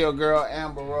 You see your girl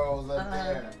Amber Rose up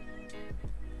there.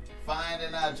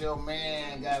 Finding out your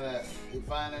man a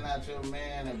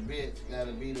bitch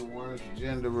gotta be the worst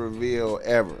gender reveal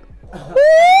ever.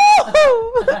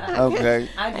 Okay.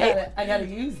 I gotta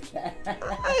use that.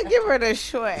 I give her the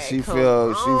short. She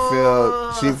feel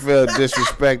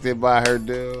disrespected by her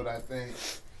dude, I think.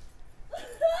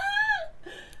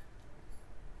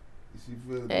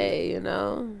 Hey, you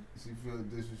know. She feel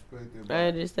disrespected. I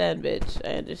understand, bitch.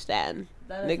 I understand.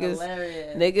 That is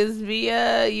hilarious. Niggas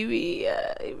you be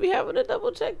having to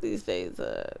double check these days,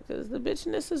 because the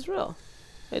bitchness is real.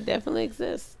 It definitely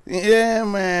exists. Yeah,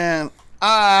 man.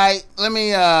 All right, let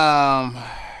me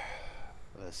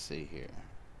let's see here.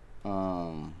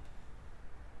 All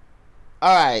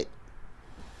right.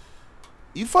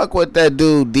 You fuck with that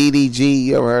dude DDG?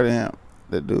 You ever heard of him?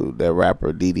 The dude, that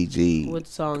rapper DDG. What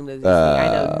song does he sing?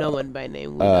 I know no one by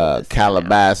name.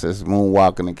 Calabasas,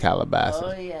 Moonwalking in Calabasas.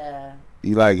 Oh yeah.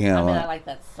 You like him? I like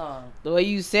that song. The way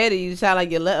you said it, you sound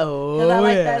like you're because I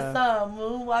like that song,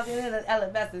 Moonwalking in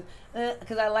Calabasas.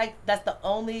 Because I like that's the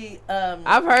only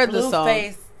I've heard the song.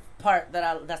 Blueface part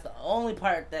that's the only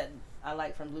part that I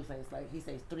like from Blueface. Like he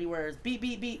says 3 words, beep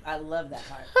beep beep. I love that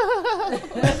part.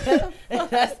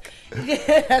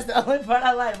 that's the only part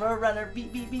I like. Roadrunner,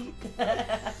 beep beep beep.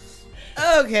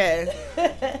 Okay.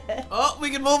 Oh,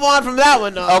 we can move on from that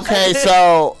one though. Okay,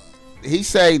 so he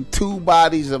say 2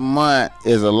 bodies a month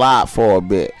is a lot for a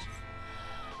bitch.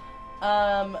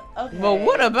 Okay. But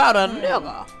what about a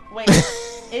nigga? Wait.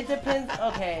 It depends.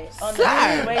 Okay. On the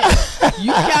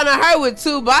you counting her with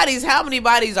 2 bodies. How many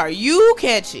bodies are you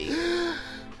catching?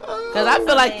 Because I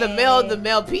feel like the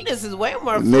male penis is way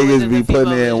more. Niggas be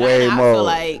putting in way more. I feel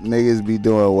like niggas be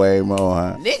doing way more,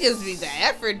 huh? Niggas be the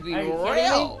effort be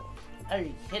real. Are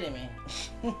you kidding me?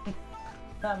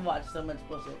 I've watched so much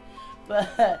bullshit, but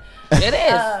it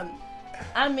is.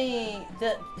 I mean,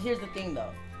 here's the thing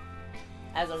though.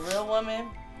 As a real woman,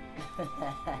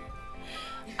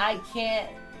 I can't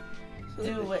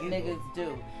do what niggas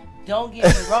do. Don't get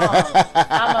me wrong.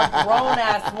 I'm a grown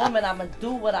ass woman. I'm gonna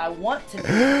do what I want to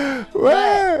do,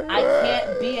 but I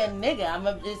can't be a nigga.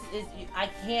 I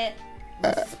can't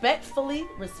respectfully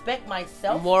respect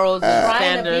myself. Morals and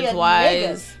standards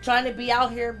wise. Trying to be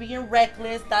out here being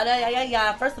reckless.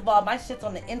 First of all, my shit's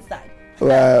on the inside.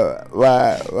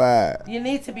 Right. You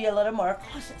need to be a little more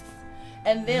cautious.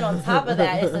 And then on top of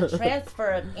that, it's a transfer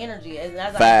of energy. And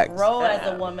as Facts. I grow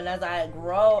as a woman, as I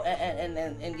grow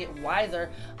and get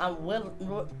wiser,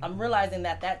 I'm realizing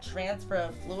that transfer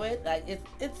of fluid, like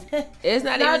it's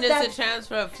not even just a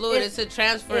transfer of fluid. It's a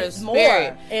transfer of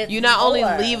spirit. You not only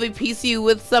leave a piece of you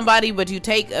with somebody, but you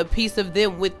take a piece of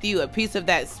them with you, a piece of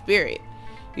that spirit.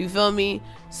 You feel me?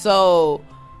 So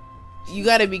you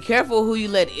got to be careful who you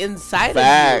let inside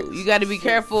of you. You got to be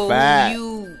careful who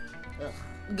you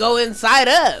go inside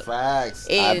of. Facts.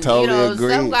 And, I totally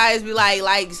agree. Some guys be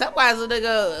like some guys a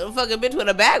nigga a fucking bitch with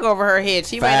a bag over her head.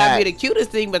 She might not be the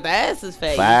cutest thing, but the ass is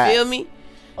fake. You feel me?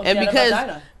 And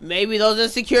because maybe those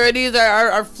insecurities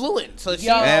are fluent, so she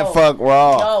and fuck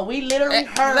raw. No, we literally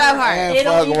heard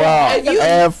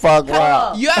and fuck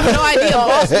raw. You have no idea,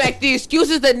 boss, like the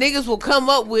excuses that niggas will come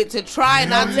up with to try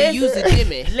not to use a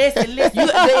Jimmy. Listen.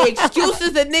 The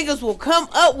excuses that niggas will come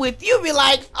up with, you be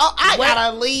like, oh, I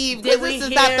gotta leave because this is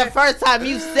not the first time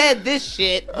you said this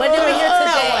shit. What did we hear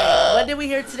today? What did we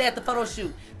hear today at the photo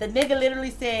shoot? The nigga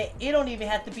literally said, it don't even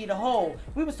have to be the whole.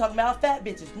 We was talking about fat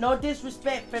bitches. No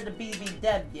disrespect for the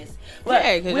BBWs. But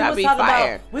yeah, because y'all be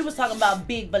fired. We was talking about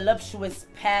big, voluptuous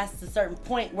past a certain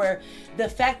point where the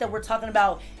fact that we're talking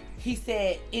about, he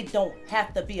said, it don't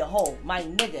have to be a hole. My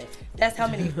nigga, that's how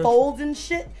many folds and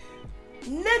shit.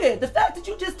 Nigga, the fact that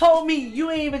you just told me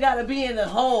you ain't even got to be in the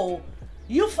hole,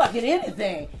 you fucking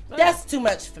anything. That's too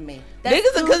much for me.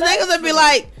 Niggas would be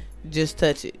like, just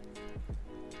touch it.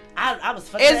 I was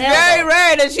fucking. It's very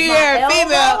rare that you hear a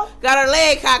female got her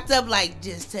leg cocked up like,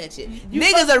 just touch it.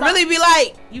 Niggas would really be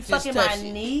like, you fucking my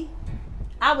knee.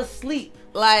 I was asleep.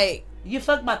 Like, you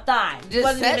fucked my thigh. Just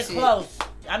wasn't even close.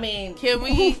 I mean, can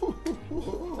we?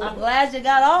 I'm glad you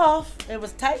got off. It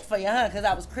was tight for you, huh? Because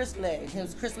I was Chris leg. It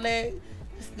was Chris leg.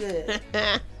 It's good.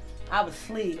 I was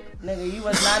asleep, nigga. You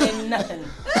was not in nothing.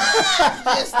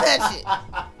 Just touch it.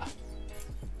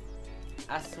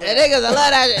 I swear. And niggas love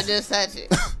that shit. Just touch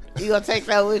it. You gonna take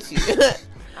that with you?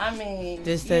 I mean,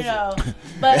 just you know,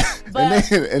 but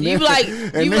you be like,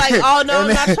 oh no,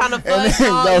 I'm not trying to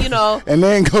fuck, you know, and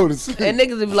then go to sleep. And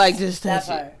niggas be like, just touch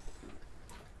it.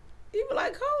 You be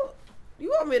like, oh, you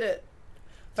want me to?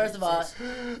 First of all,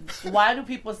 why do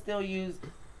people still use?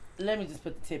 Let me just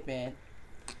put the tip in.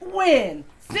 When?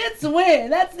 Since when?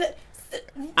 That's it.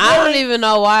 I don't even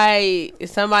know why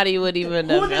somebody would even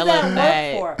develop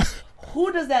that. Work for?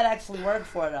 Who does that actually work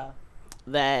for though?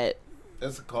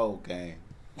 It's a cold game.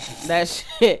 That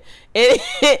shit.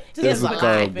 It's a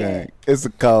cold game. It's a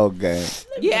cold game.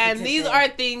 Yeah, and these are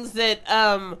things that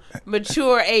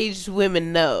mature aged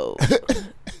women know.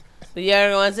 The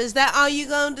younger ones, is that all you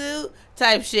gonna do?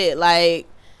 Type shit. Like,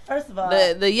 first of all,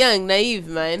 the young naive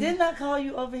man. Didn't I call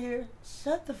you over here?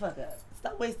 Shut the fuck up.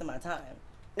 Stop wasting my time.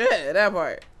 Yeah, that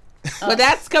part. But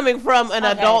that's coming from an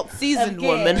adult seasoned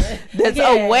woman that's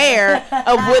aware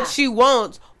of what she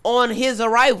wants on his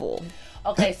arrival.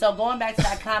 Okay, so going back to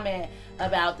that comment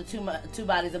about the two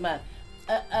bodies a month.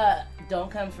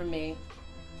 Don't come for me.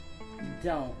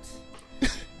 Don't.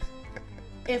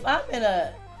 If I'm in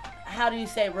a, how do you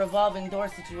say, revolving door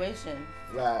situation,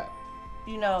 right?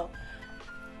 You know,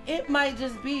 it might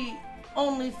just be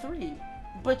only 3.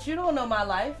 But you don't know my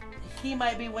life. He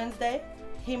might be Wednesday.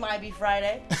 He might be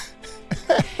Friday.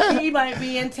 He might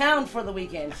be in town for the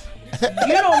weekend.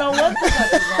 You don't know what the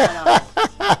fuck is going on.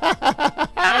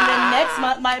 And then next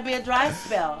month might be a dry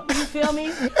spell. You feel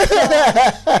me? So, 2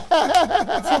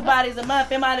 bodies a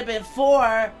month. It might have been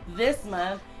 4 this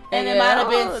month. And it might have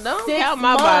been don't 6 count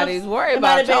my months. Bodies. Worry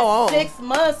about your own. 6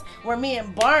 months where me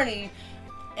and Barney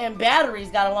and Batteries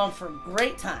got along for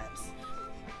great times.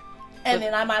 And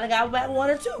then I might have got back 1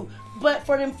 or 2. But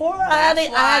for them 4, I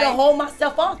had to hold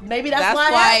myself off. Maybe that's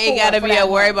why it got to be a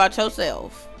worry about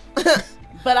yourself.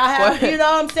 But I have, you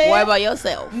know what I'm saying? Worry about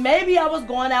yourself. Maybe I was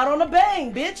going out on a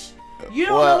bang, bitch. You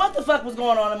don't know what the fuck was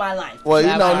going on in my life. Well, you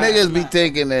know, niggas be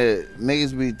thinking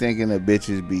that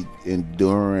bitches be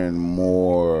enduring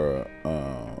more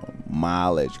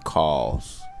mileage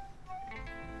calls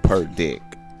per dick.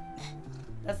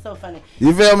 That's so funny.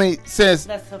 You feel me? That's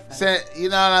so funny. Since you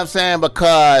know what I'm saying?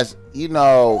 Because, you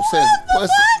know, some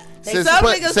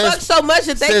niggas fuck so much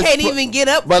that they can't even get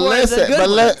up for the good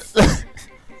ones.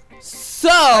 So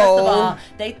first of all,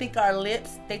 they think our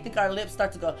lips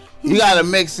start to go. You gotta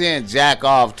mix in jack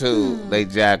off too. They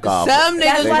jack off. Some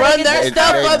niggas run their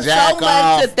stuff up so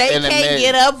much that they can't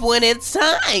get up when it's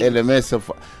time. In the midst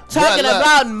of talking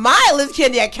about mileage,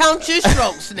 can you count your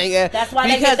strokes, nigga? That's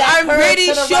why because I'm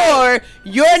pretty sure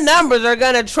your numbers are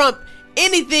gonna trump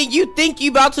anything you think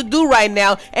you about to do right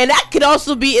now, and that could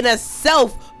also be in a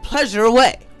self-pleasure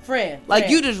way. Friend,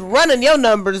 you just running your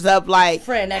numbers up like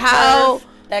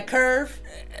that curve.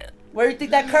 Where do you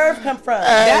think that curve come from?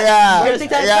 Where do you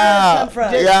think that curve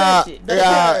come from?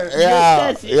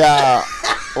 Yeah.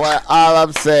 Well, all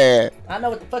I'm saying. I know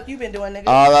what the fuck you been doing, nigga.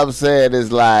 All I'm saying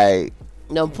is like.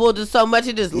 No, pulled it so much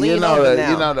it just lean over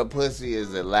now. You know the pussy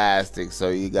is elastic, so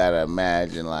you gotta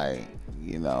imagine like,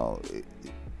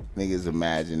 niggas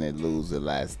imagine it lose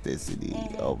elasticity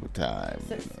over time.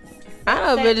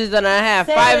 I know bitches that have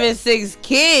 5 and 6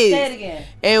 kids. Say it again.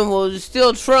 And will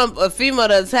still trump a female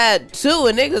that's had 2,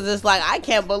 and niggas is like, I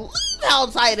can't believe how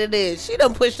tight it is. She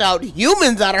done pushed out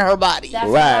humans out of her body.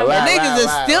 Right. Niggas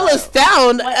is still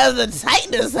astounded at the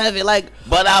tightness of it. Like,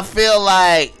 but I feel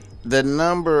like the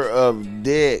number of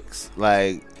dicks,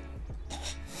 like,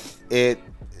 it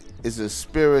is a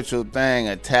spiritual thing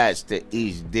attached to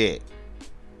each dick,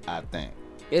 I think.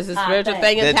 It's a spiritual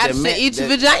thing attached to each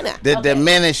vagina. The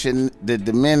diminish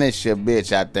a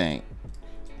bitch, I think.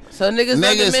 So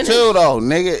niggas too though,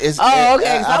 nigga. It's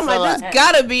okay. So I'm like, this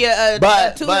gotta be a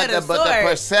two-headed sword. But the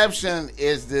perception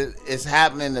is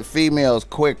happening to females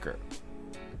quicker.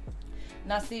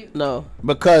 No,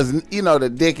 because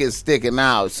the dick is sticking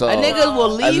out. So a nigga will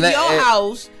leave your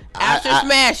house after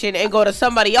smashing and go to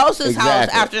somebody else's house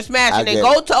after smashing and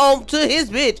go to his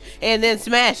bitch and then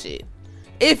smash it.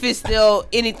 If it's still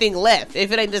anything left,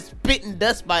 if it ain't just spitting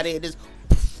dust by there, just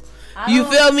you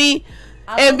feel me?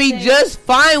 And be just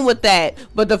fine with that.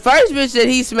 But the first bitch that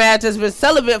he smashed has been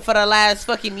celibate for the last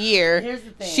fucking year. Here's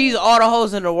the thing. She's all the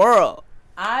hoes in the world.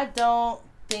 I don't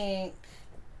think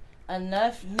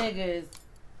enough niggas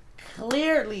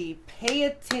clearly pay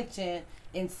attention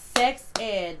in sex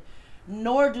ed,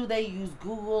 nor do they use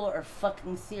Google or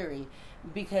fucking Siri,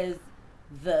 because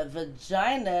the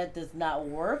vagina does not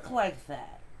work like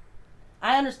that.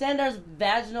 I understand there's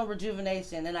vaginal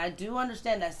rejuvenation, and I do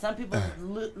understand that some people's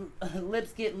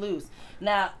lips get loose.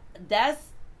 Now, that's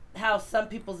how some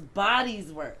people's bodies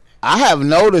work. I have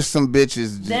noticed some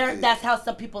bitches. That's how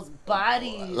some people's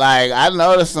bodies. Like I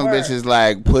noticed some bitches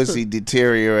like pussy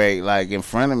deteriorate like in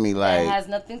front of me. Like it has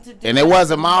nothing to do. And it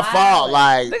wasn't my fault.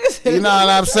 Like you know what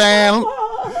I'm saying?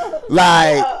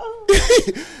 Like.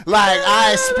 Like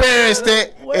I experienced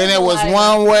it and it was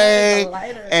one way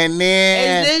and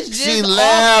then she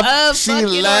left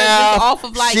off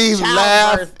of like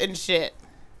childbirth and shit.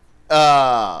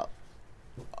 Yeah,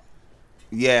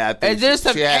 I think is there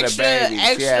some she had extra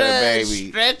a baby.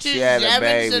 Stretches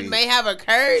that may have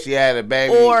occurred? She had a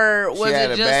baby. Or was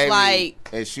it just like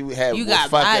and she had you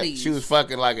got bodies? She was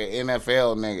fucking like an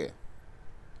NFL nigga.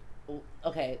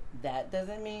 Okay, that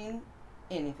doesn't mean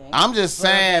anything. I'm just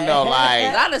saying though, like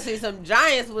I gotta see some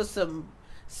giants with some.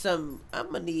 I'm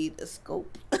gonna need a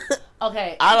scope.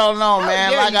 Okay. I don't know,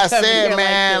 man. Like I said,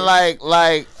 man.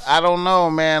 Like I don't know,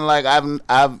 man. Like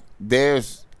I've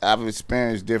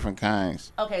experienced different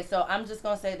kinds. Okay, so I'm just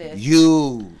gonna say this.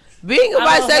 Being a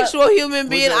bisexual human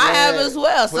being, I have as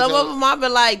well. Some of them I've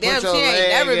been like, damn, she ain't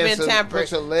never been tempered.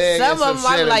 Some of them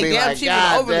I've been like, damn, she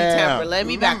been overly tempered. Let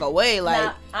me back away. Like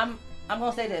now, I'm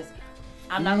gonna say this.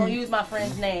 I'm not gonna use my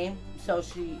friend's name, so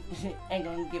she ain't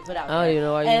gonna get put out there. Oh, you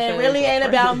know why you and it really ain't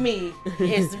about me.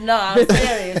 It's I'm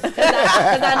serious. Cause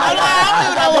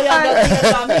I know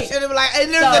about me. Should have been like,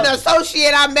 and there's an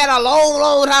associate I met a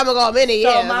long time ago, many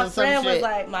years. So my friend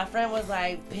was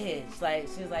like, bitch. Like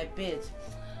she was like, bitch.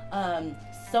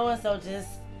 So and so just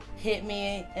hit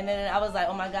me, and then I was like,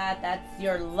 oh my god, that's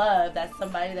your love. That's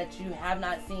somebody that you have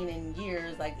not seen in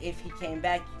years. Like if he came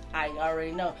back, I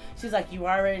already know. She's like, you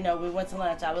already know. We went to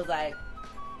lunch. I was like,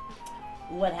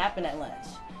 what happened at lunch?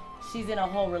 She's in a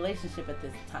whole relationship at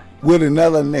this time. With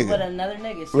another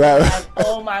nigga. She was like,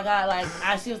 oh my god, like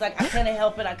she was like, I couldn't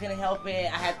help it.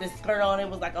 I had this skirt on. It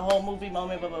was like a whole movie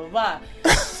moment, blah, blah, blah, blah.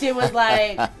 She was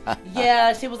like,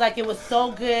 yeah, she was like, it was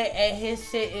so good, and his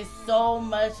shit is so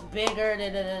much bigger, da,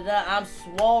 da, da, da. I'm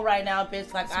swole right now,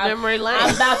 bitch. Like, memory lane.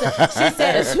 I'm about to, she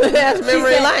said, that's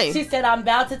memory lane. She said, I'm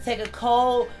about to take a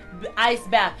cold ice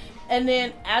bath. And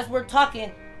then as we're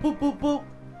talking, boop, boop, boop,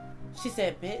 she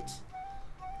said, bitch,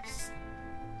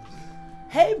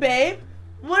 hey, babe,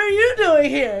 what are you doing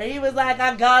here? He was like,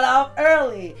 I got off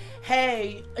early.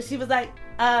 Hey, she was like,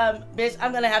 bitch,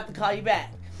 I'm going to have to call you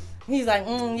back. He's like,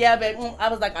 yeah, babe. I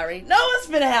was like, I already know what's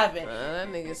gonna happen. That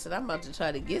nigga said, I'm about to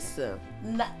try to get some.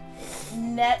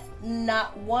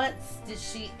 Not once did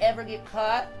she ever get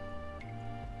caught.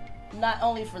 Not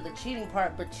only for the cheating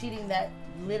part, but cheating that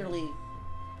literally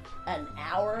an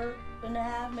hour and a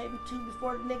half, maybe 2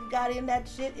 before the nigga got in that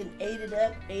shit and ate it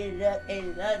up.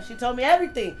 She told me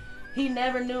everything. He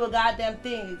never knew a goddamn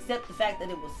thing except the fact that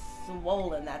it was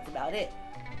swollen. That's about it.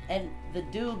 And the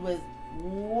dude was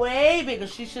way bigger.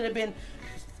 She should have been.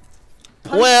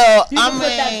 Well, you put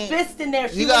that fist in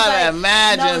there. You gotta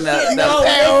imagine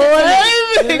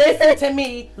listen to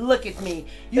me. Look at me.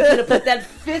 You could have put that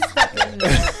fist up in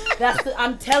there.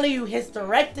 I'm telling you,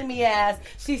 hysterectomy ass.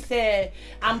 She said,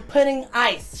 I'm putting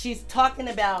ice. She's talking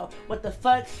about what the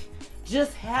fuck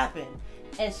just happened.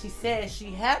 And she said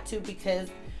she had to because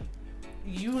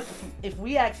if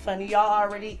we act funny,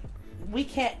 we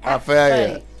can't act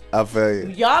funny. I feel you.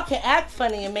 Y'all can act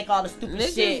funny and make all the stupid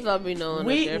Niggas shit. Don't be knowing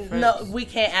the difference. We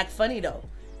can't act funny though.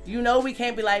 You know we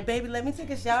can't be like, baby, let me take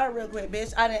a shower real quick,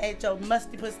 bitch. I done ate your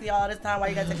musty pussy all this time. Why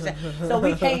you gotta take a shower? So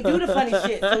we can't do the funny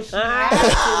shit. So she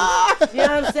had to. You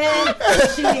know what I'm saying?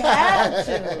 She had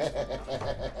to.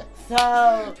 So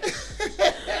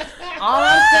all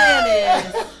I'm saying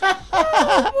is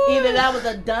either that was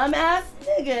a dumbass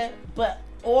nigga,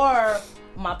 or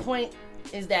my point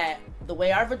is that the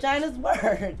way our vaginas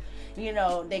work, you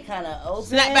know, they kind of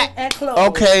open and close.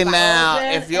 Okay, now,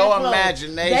 if your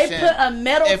imagination... They put a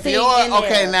metal thing in there.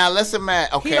 Okay, now, let's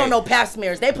imagine... Okay. He don't know pap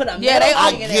smears. They put a metal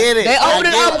thing in there. I get it. They open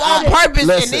it up on purpose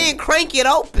and then crank it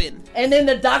open. And then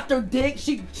the doctor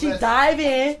she dive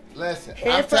in. Listen,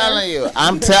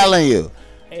 I'm telling you.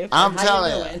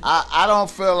 I don't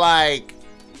feel like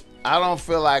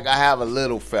I have a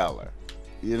little fella.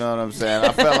 You know what I'm saying?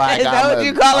 I feel like is that what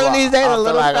you call him these days, a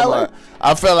little fella?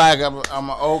 I feel like I'm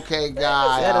an okay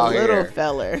guy out here. A little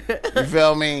feller. You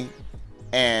feel me?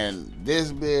 And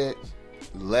this bitch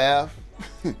left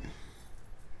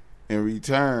in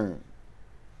return,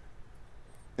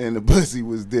 and the pussy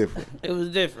was different. It was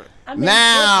different. I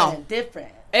mean,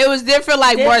 different. It was different,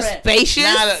 like more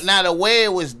spacious. Now the way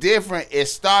it was different, it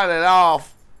started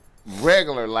off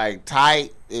regular, like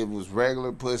tight. It was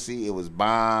regular pussy. It was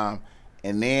bomb.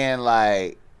 And then,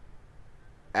 like,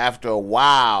 after a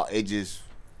while, it just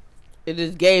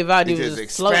gave out. It just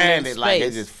expanded. Like,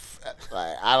 it just,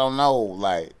 like, I don't know.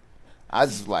 Like, I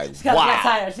just, like,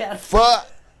 wow. Fuck.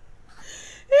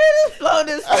 It just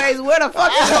floated in space. Where the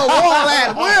fuck is the wall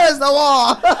at? Where is the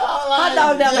wall? There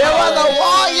was a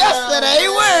wall yesterday.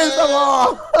 Where is the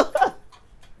wall?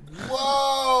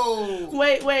 Whoa!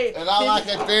 Wait. And all I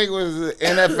could think was the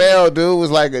NFL dude was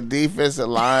like a defensive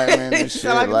lineman and shit.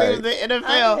 Like the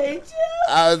NFL.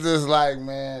 I was just like,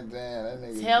 man, damn, that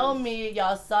nigga. Tell me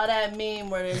y'all saw that meme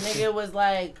where the nigga was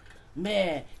like,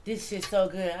 man, this shit's so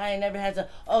good. I ain't never had to.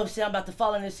 Oh shit, I'm about to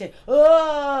fall in this shit.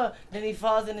 Oh, then he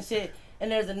falls in the shit,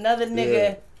 and there's another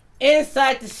nigga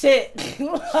inside the shit.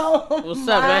 Oh, what's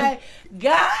up, man?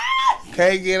 God,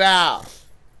 can't get out.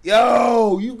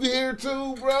 Yo, you here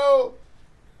too, bro?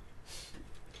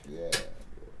 Yeah.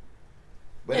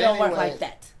 But it don't work like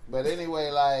that. But anyway,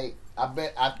 like,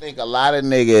 I think a lot of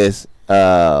niggas,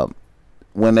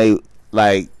 when they,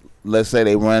 like, let's say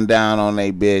they run down on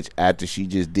their bitch after she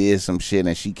just did some shit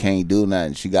and she can't do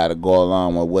nothing. She got to go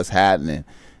along with what's happening.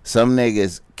 Some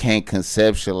niggas can't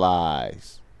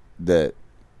conceptualize that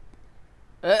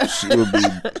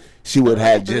she would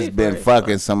have just been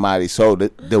fucking somebody. So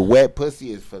the wet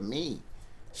pussy is for me.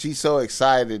 She's so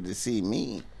excited to see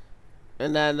me.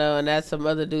 And I know, and that some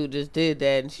other dude just did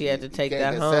that, and she had to take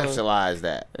that home. He can't conceptualize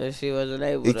that. And she wasn't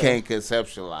able to. He can't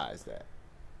conceptualize that.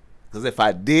 Because if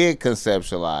I did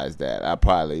conceptualize that, I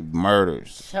probably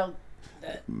murders. Well,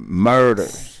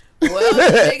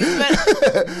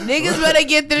 niggas better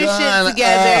get their shit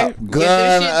together. Get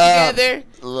their shit together.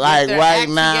 Like right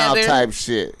now type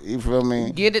shit. You feel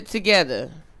me? Get it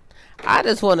together. I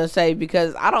just want to say,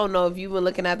 because I don't know if you've been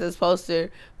looking at this poster,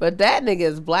 but that nigga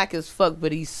is black as fuck,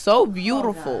 but he's so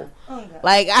beautiful. Oh God.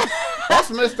 Like,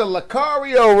 that's Mr.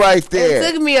 Lucario right there.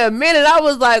 It took me a minute. I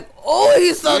was like, oh,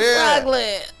 he's so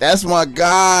chocolate. That's my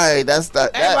guy.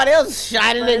 Everybody else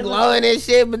shining and glowing and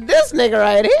shit, but this nigga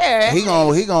right here, he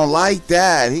gonna like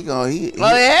that. Oh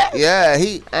yeah? Yeah,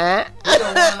 he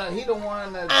the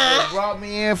one that brought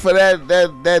me in for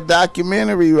that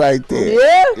documentary right there.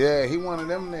 Yeah? Yeah, he one of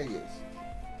them niggas.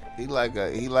 He got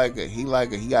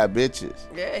bitches.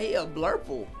 Yeah, he a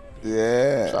blurple.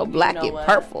 Yeah. So black and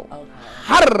purple. Okay.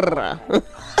 You gonna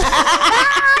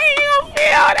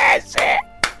feel that shit.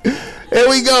 Here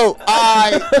we go. All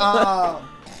right.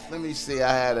 Let me see.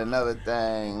 I had another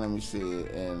thing. Let me see.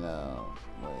 And let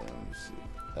me see.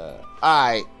 All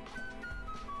right.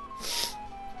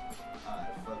 Alright,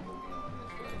 fuck with me on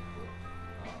this right quick.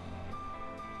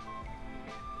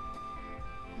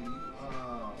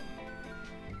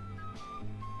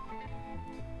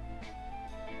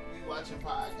 You watching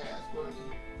podcasts, Courtney?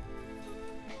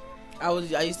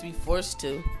 I used to be forced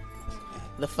to.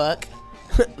 The fuck?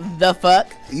 The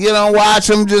fuck? You don't watch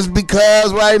them just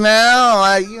because right now?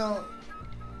 Like, you know.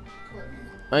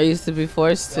 I used to be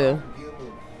forced to. Don't give a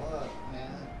fuck,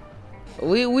 man.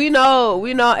 We know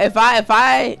if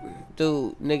I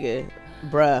dude, nigga,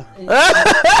 bruh.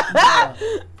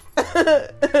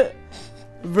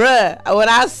 Bruh, when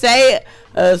I say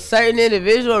a certain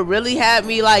individual really had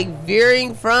me like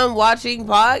veering from watching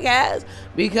podcasts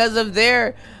because of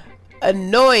their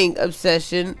annoying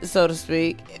obsession, so to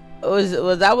speak,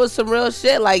 that was some real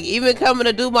shit. Like even coming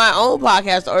to do my own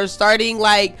podcast or starting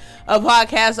like a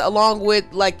podcast along with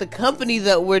like the company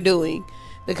that we're doing,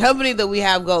 the company that we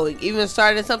have going, even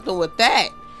starting something with that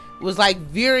was like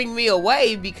veering me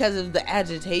away because of the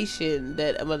agitation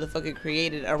that a motherfucker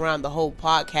created around the whole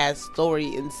podcast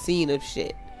story and scene of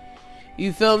shit.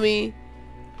 You feel me?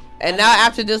 And now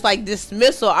after this like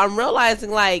dismissal, I'm realizing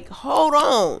like, hold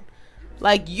on.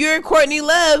 Like, you're Courtney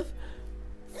Love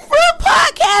from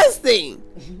podcasting.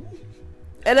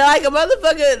 And then, like, a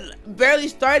motherfucker barely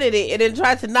started it and then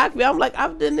tried to knock me. I'm like,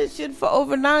 I've done this shit for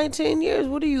over 9-10 years.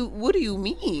 What do you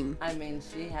mean? I mean,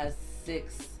 she has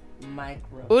 6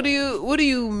 microphones. What do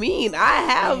you mean? I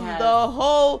have the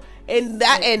whole and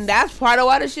that's part of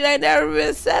why the shit ain't never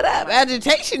been set up.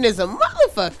 Agitation is a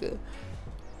motherfucker.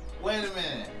 Wait a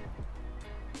minute.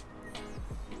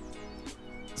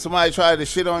 Somebody tried to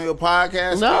shit on your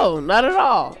podcast? No, not at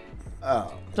all.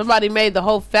 Oh. Somebody made the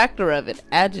whole factor of it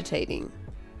agitating.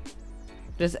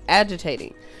 Just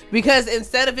agitating. Because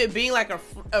instead of it being like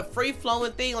a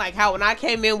free-flowing thing, like how when I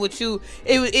came in with you,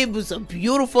 it was a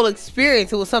beautiful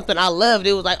experience. It was something I loved.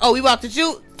 It was like, oh, we about to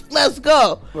shoot? Let's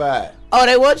go. Right. Oh,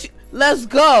 they want you? Let's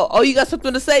go. Oh, you got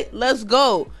something to say? Let's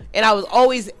go. And I was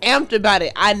always amped about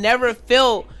it. I never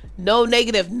felt no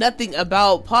negative, nothing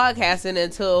about podcasting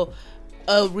until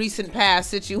a recent past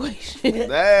situation.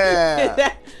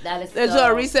 Damn. That is There's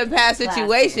a recent past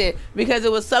situation because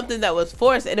it was something that was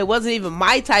forced and it wasn't even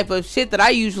my type of shit that I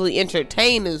usually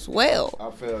entertain as well.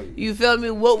 I feel you. You feel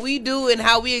me? What we do and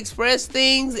how we express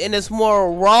things, and it's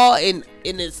more raw and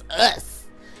it's us.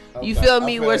 Okay. You feel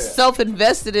me? We're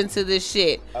self-invested into this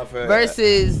shit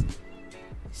versus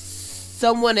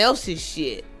someone else's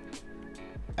shit.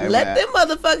 Hey, let them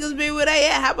motherfuckers be where they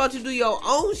at. How about you do your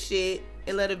own shit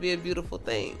and let it be a beautiful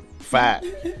thing? Fact.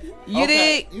 You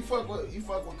dig? You fuck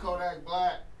with Kodak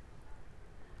Black?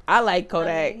 I like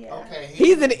Kodak. Yeah. Okay.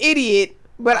 He's an idiot,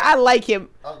 but I like him.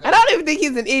 Okay. I don't even think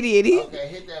he's an idiot. Okay,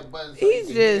 hit that button so he's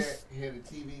you can just hear the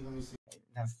TV. Let me see.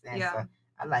 Yeah.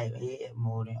 I like head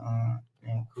more than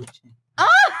coochie.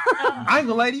 I ain't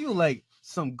gonna lie to you, like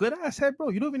some good ass head, bro.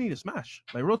 You don't even need to smash.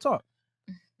 Like real talk.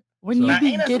 When you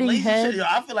be getting head, shit,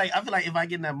 I feel like if I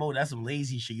get in that mode, that's some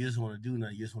lazy shit. You just want to do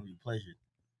nothing. You just want to be pleasured.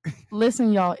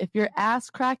 Listen, y'all. If your ass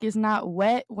crack is not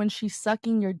wet when she's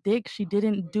sucking your dick, she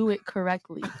didn't do it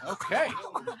correctly. Okay.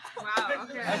 Wow.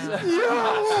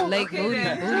 Okay. Lake booty. Look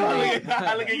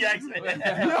at Jackson.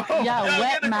 Yeah,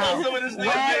 wet mouth.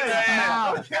 Wet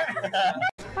mouth.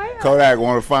 Kodak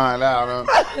want to find out,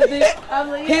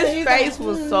 huh? His face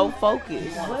was so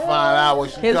focused. Find out what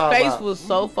she His talking face about. was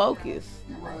so focused.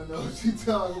 You want to know what she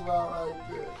talking about right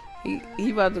there. He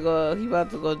about to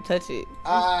go touch it.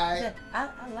 I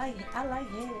like it.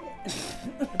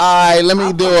 Alright, let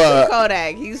me do a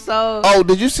Kodak. He's so. Oh,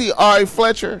 did you see Ari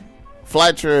Fletcher?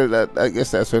 Fletcher, I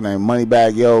guess that's her name.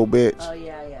 Moneybag Yo, bitch. Oh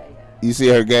yeah. You see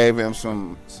her gave him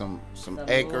some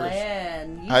acres.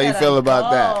 Land. How you feel about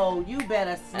that? Oh, you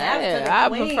better snap to the I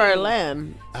queen. prefer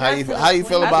land. How you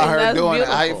feel about her doing it?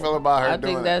 How you feel about her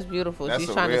doing it? I think that's beautiful. That's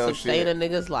She's trying to sustain shit. a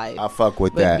nigga's life. I fuck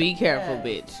with but that. Be careful,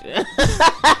 bitch.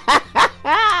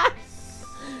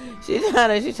 She's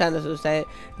trying to sustain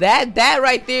that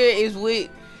right there is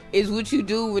what you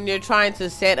do when you're trying to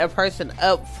set a person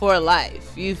up for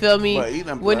life. You feel me?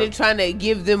 When you're trying to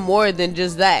give them more than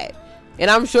just that. And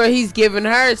I'm sure he's giving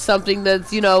her something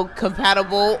that's,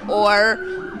 compatible or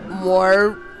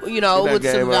more, with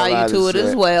some value to it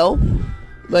as well.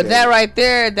 But that right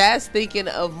there, that's thinking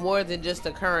of more than just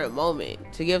the current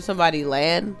moment. To give somebody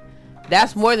land,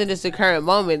 that's more than just the current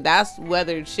moment. That's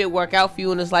whether shit work out for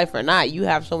you in this life or not. You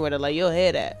have somewhere to lay your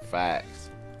head at. Facts.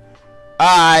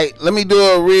 Alright, let me do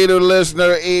a reader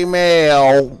listener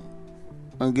email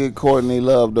and get Courtney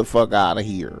Love the fuck out of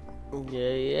here.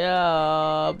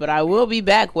 Yeah, but I will be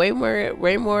back way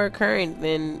more current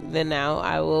than now.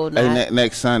 I will not. Hey,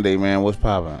 next Sunday, man, what's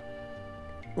poppin'?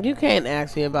 You can't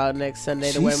ask me about next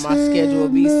Sunday the way my schedule will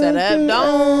be set up.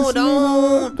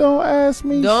 Don't ask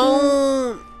me.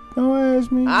 Don't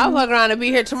ask me. I'll fuck around and be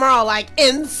here tomorrow, I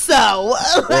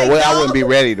wouldn't be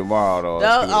ready tomorrow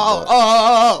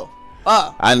though.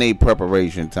 I need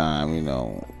preparation time. You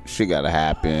know, shit gotta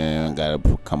happen. Gotta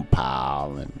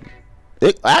compile and.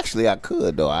 Actually, I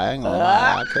could though. I ain't gonna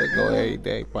lie. I could go every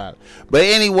day, probably. But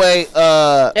anyway,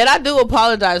 and I do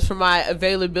apologize for my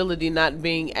availability not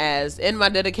being and my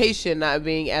dedication not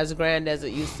being as grand as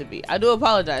it used to be. I do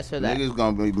apologize for that. Niggas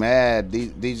gonna be mad.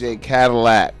 DJ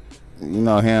Cadillac, you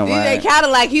know him, DJ right?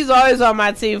 Cadillac, he's always on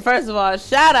my team. First of all,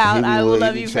 shout out. I will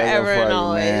love you forever and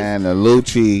always. Man, the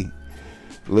Lucci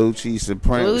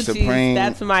Supreme.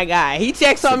 That's my guy. He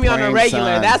checks on me on a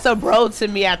regular. Son. That's a bro to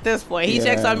me at this point. He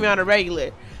checks on me on a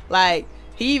regular. Like,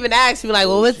 he even asked me,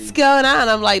 well, what's going on?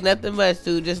 I'm like, nothing much,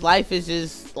 dude. Life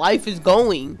is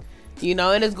going. You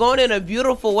know, and it's going in a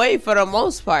beautiful way for the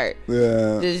most part.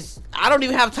 Yeah. I don't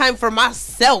even have time for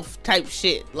myself type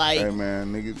shit. Like, hey,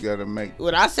 man, niggas gotta make.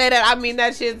 When I say that, I mean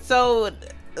that shit so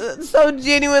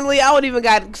genuinely. I don't even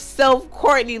got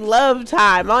Courtney Love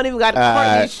time. I don't even got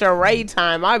Courtney Sheree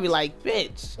time. I'd be like,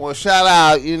 bitch. Well, shout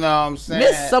out, you know what I'm saying?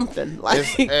 Miss something.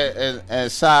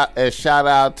 And shout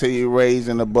out to you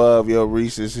raising above your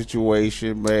recent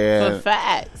situation, man. For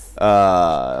facts.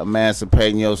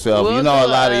 Emancipating yourself. You know, a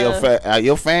lot of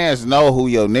your fans know who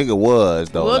your nigga was,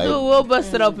 though. We'll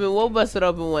bust it open. We'll bust it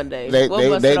open one day. They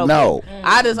know.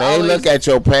 They look at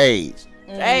your page.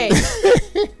 Hey.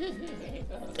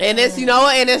 And it's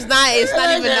it's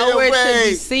not even nowhere to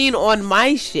be seen on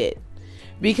my shit,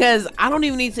 because I don't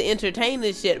even need to entertain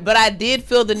this shit. But I did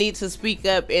feel the need to speak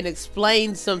up and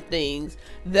explain some things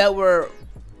that were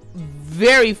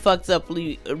very fucked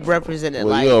uply represented.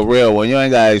 Well, you're a real one. You ain't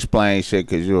gotta explain shit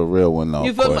because you're a real one, though.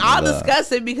 You feel me? I'll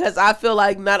discuss it because I feel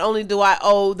like not only do I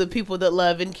owe the people that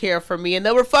love and care for me and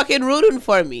that were fucking rooting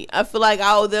for me, I feel like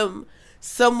I owe them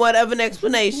somewhat of an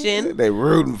explanation. They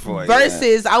rooting for you.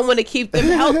 Versus, I want to keep them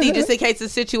healthy just in case a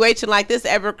situation like this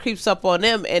ever creeps up on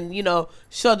them, and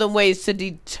show them ways to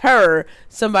deter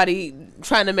somebody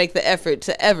trying to make the effort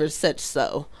to ever such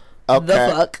so. Okay. The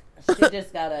fuck. She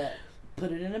just gotta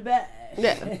put it in the bag.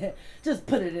 Yeah. Just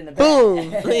put it in the bag.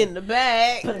 Boom. In the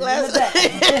bag. Put it in the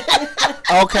bag.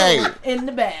 Okay. In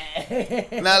the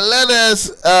bag. Now let us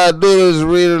do this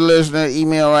reader listener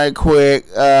email right quick.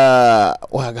 I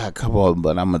got a couple of them,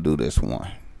 but I'm gonna do this one.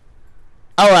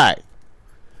 All right.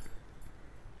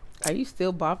 Are you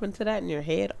still bopping to that in your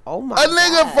head? Oh my God. A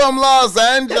nigga from Los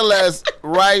Angeles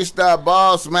writes the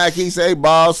ball smack. He say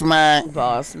ball smack.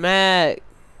 Ball smack.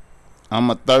 I'm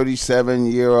a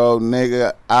 37-year-old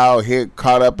nigga out here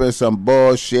caught up in some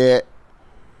bullshit.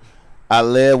 I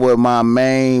live with my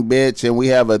main bitch and we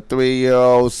have a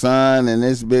 3-year-old son, and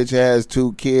this bitch has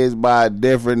 2 kids by a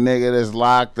different nigga that's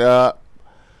locked up.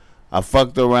 I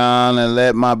fucked around and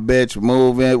let my bitch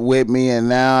move in with me, and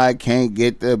now I can't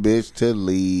get the bitch to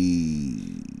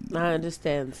leave. I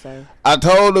understand, sir. I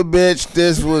told the bitch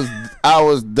I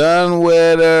was done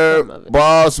with her,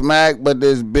 ball smack, but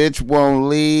this bitch won't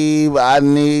leave. I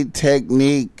need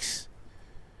techniques.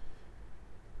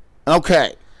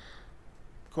 Okay.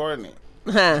 Courtney.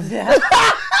 How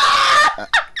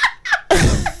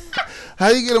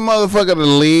you get a motherfucker to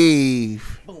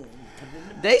leave?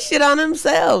 They shit on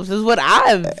themselves is what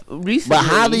I've recently. But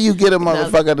how do you get a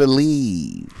motherfucker to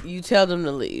leave? You tell them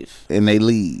to leave. And they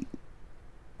leave.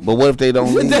 But what if they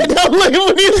don't leave? They don't leave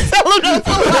when you tell them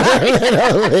to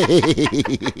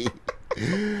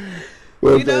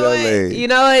leave. You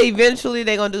know what? Eventually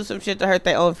they're going to do some shit to hurt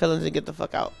their own feelings and get the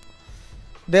fuck out.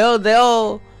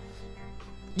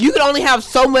 You can only have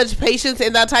so much patience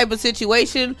in that type of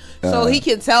situation. So he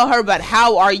can tell her, but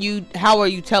how are you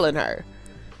telling her?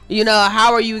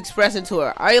 How are you expressing to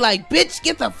her? Are you like, bitch,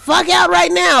 get the fuck out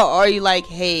right now? Or are you like,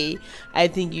 hey, I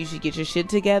think you should get your shit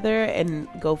together and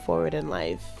go forward in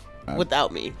life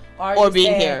without me or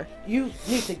being here? You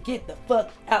need to get the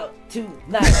fuck out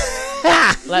tonight.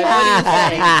 Like, what are you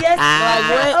saying? Yes. Like,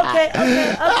 what? Okay.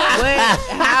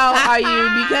 How are you?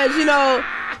 Because,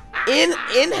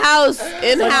 in-house.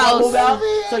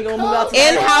 So you gonna move out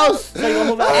tonight? In-house. So you gonna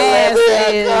move out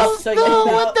ass So you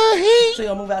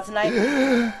gonna move out tonight?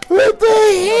 With the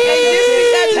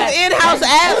heat. Because in-house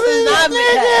ass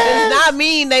does not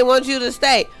mean they want you to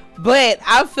stay. But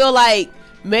I feel like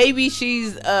maybe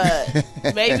she's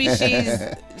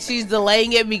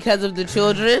delaying it because of the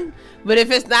children. But if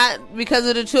it's not because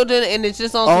of the children and it's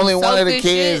just on only some one of the selfish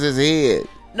kids shit, is hid.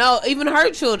 No, even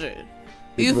her children.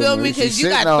 You feel me? Because you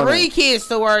got 3 kids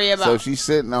to worry about. So she's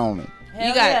sitting on it.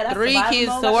 You got 3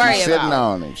 kids to worry about.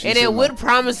 On him. And then what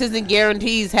promises and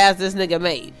guarantees has this nigga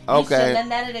made? Okay.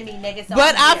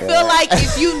 But I feel like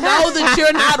if you know that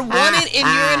you're not wanted and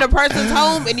you're in a person's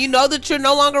home and you know that you're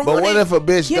no longer wanted. But what if a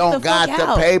bitch don't got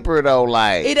the paper though?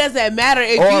 Like it doesn't matter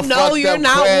if you know you're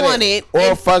not wanted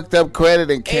or fucked up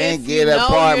credit and can't get an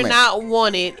apartment. You're not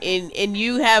wanted and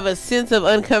you have a sense of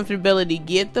uncomfortability.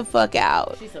 Get the fuck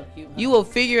out. She's so cute. You will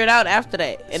figure it out after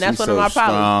that, and that's She's one of my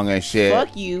problems. Strong and shit.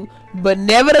 Fuck you. But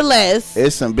nevertheless,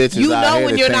 it's some bitches you out know here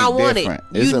when you're not wanted.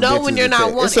 You know when you're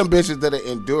not wanted. It's some bitches that'll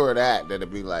endure that'll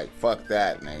be like, fuck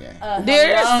that, nigga.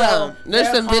 There's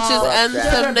some bitches and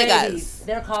some niggas.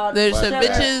 They're called. There's some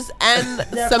bitches and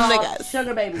some niggas.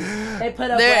 Sugar babies. They put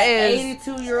up with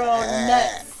 82-year-old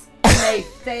nuts in their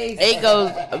face. It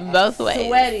goes both ways.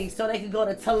 Sweaty, so they can go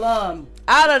to Tulum.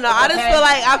 I don't know. I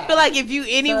just feel like if you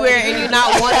anywhere and you're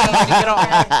not wanted, you can get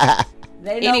on.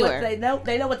 They know anywhere. They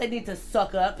know what they need to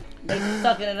suck up. They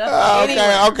sucking it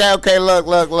up. Okay. Look.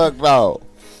 No. All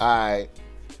right.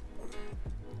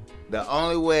 The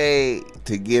only way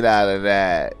to get out of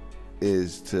that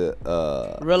is to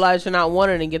realize you're not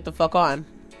wanted and get the fuck on.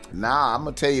 Nah, I'm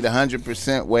gonna tell you the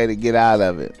 100% way to get out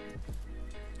of it.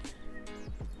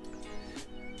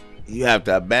 You have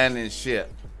to abandon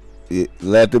ship.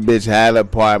 Let the bitch have the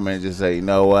apartment and just say, you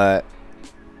know what?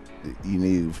 You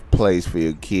need a place for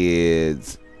your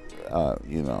kids,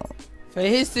 you know. For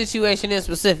his situation in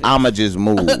specific, I'ma just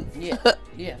move. yeah.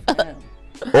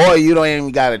 Or you don't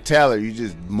even gotta tell her. You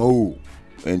just move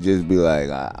and just be like,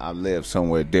 I live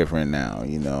somewhere different now,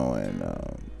 you know, and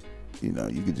you know,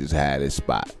 you could just have this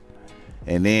spot,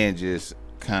 and then just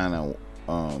kind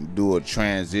of do a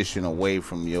transition away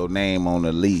from your name on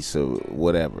the lease or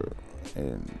whatever.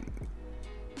 And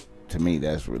to me,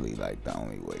 that's really like the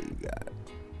only way you got it.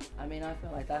 I mean, I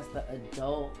feel like that's the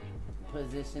adult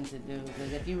position to do,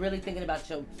 because if you're really thinking about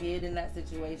your kid in that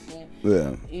situation,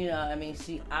 you know, I mean,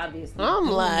 she obviously. I'm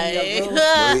like, you know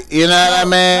what I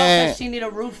mean? No, she need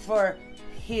a roof for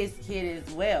his kid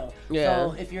as well. Yeah.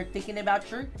 So if you're thinking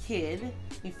about your kid,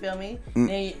 you feel me?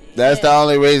 That's the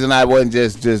only reason I wouldn't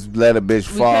just let a bitch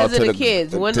fall because to the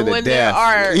kids. When death. there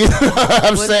are, you know what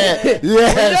I'm saying?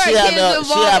 Yeah, she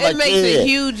have it makes a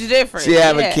huge difference. She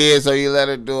have a kid, so you let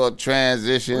her do a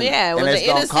transition. Yeah, when the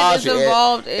innocent is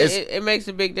involved, it makes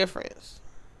a big difference.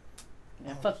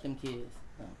 Yeah, fuck them kids.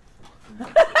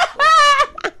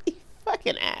 You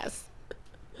fucking ass.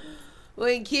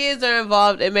 When kids are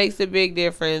involved, it makes a big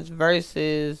difference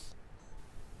versus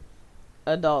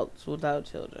adults without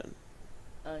children.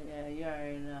 Oh yeah, you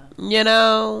already know. You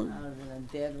know, I was in a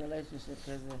dead relationship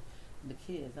because of the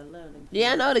kids. I love them kids.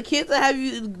 Yeah, no, the kids will have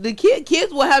you.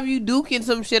 Kids will have you duking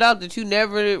some shit out that you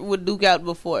never would duke out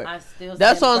before.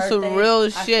 That's on some real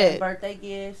shit. I birthday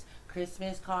gifts,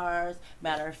 Christmas cards.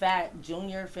 Matter of fact,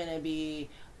 Junior finna be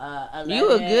 11.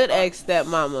 You a good ex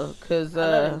stepmama, cause I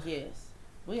love them kids.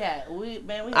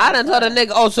 I done told a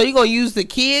nigga, oh, so you gonna use the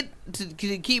kid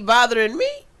to keep bothering me?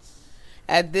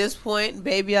 At this point,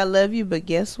 baby, I love you, but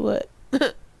guess what?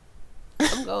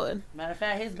 I'm going. Matter of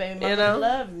fact, his baby mama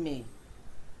loved me.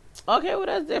 Okay, well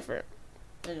that's different.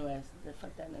 Anyways,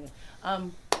 fuck that nigga.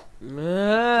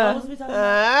 What was we talking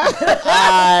about?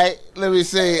 Alright, let me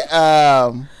see.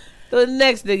 The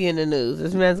next nigga in the news.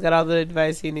 This man's got all the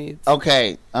advice he needs.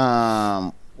 Okay,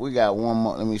 we got one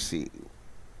more. Let me see.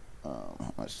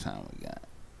 How much time we got?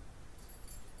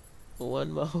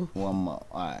 One more.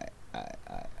 All right.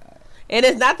 And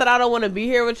it's not that I don't want to be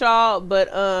here with y'all, but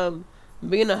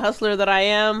being a hustler that I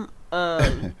am,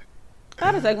 I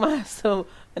gotta take myself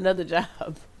another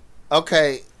job.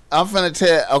 Okay, I'm finna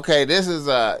tell. Okay, this is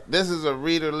a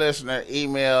reader listener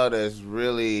email that's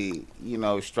really, you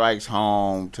know, strikes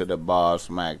home to the Boss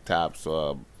Smack top.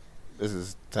 So this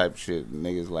is the type of shit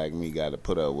niggas like me got to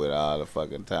put up with all the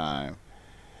fucking time.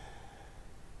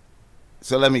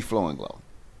 So let me flow and glow.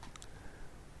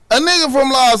 A nigga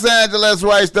from Los Angeles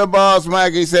writes to Boss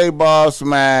Smack. He say, Boss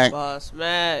Smack. Boss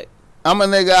Smack. I'm a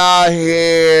nigga out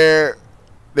here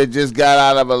that just got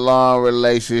out of a long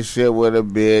relationship with a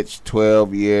bitch,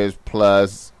 12 years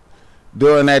plus.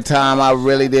 During that time, I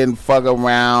really didn't fuck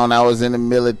around. I was in the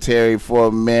military for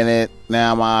a minute.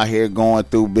 Now I'm out here going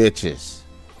through bitches.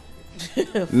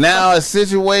 Now a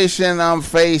situation I'm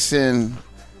facing,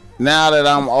 now that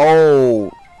I'm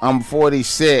old, I'm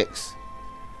 46.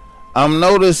 I'm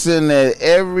noticing that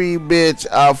every bitch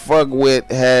I fuck with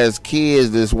has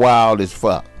kids that's wild as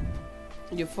fuck.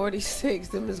 You're 46.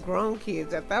 Them is grown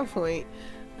kids at that point.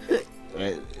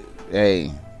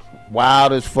 Hey,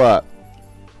 wild as fuck.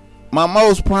 My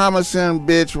most promising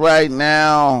bitch right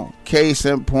now, case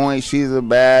in point, she's a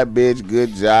bad bitch,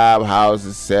 good job, house,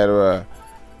 etc.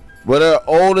 But her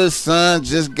oldest son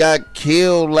just got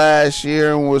killed last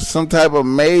year and was some type of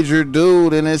major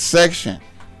dude in his section.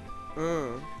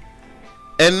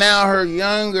 And now her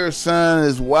younger son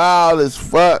is wild as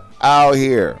fuck out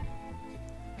here.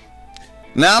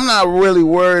 Now I'm not really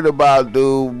worried about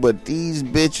dude, but these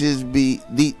bitches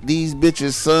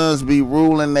sons be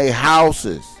ruling their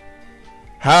houses.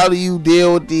 How do you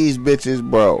deal with these bitches,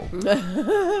 bro?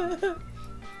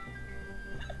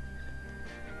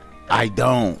 I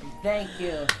don't. Thank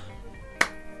you.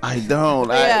 I don't.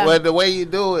 But the way you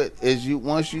do it is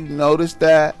once you notice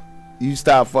that, you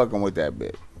stop fucking with that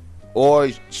bitch. Or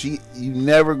you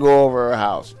never go over her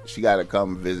house. She got to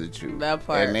come visit you. That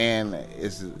part. And then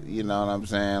it's, you know what I'm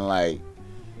saying? Like,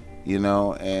 you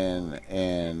know, and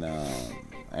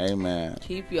amen.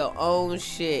 Keep your own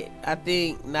shit. I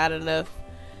think not enough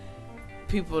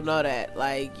people know that.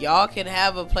 Like, y'all can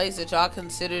have a place that y'all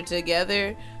consider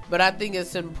together, but I think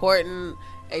it's important,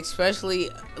 especially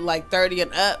like 30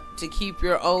 and up, to keep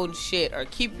your own shit or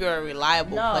keep your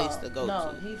reliable place to go to.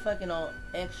 No, he fucking on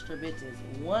extra bitches.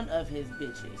 One of his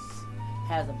bitches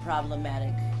has a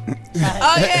problematic.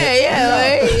 Oh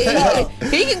yeah.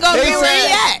 He can go get where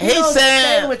he at.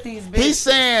 He's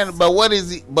saying, but what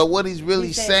he's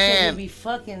really saying? He be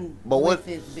fucking with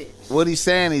his bitch. What he's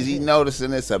saying is he's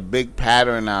noticing it's a big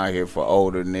pattern out here for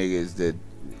older niggas that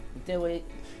with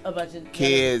a bunch of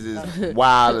kids is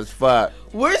wild as fuck.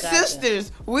 We're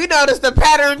sisters. We noticed the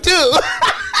pattern too.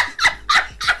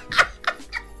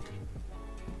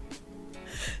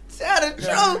 Tell the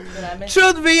truth.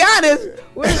 Truth be honest,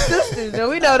 we're sisters, and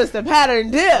we noticed the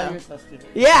pattern too.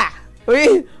 Yeah,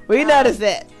 we noticed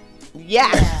that.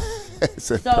 Yeah.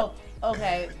 So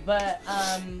okay, but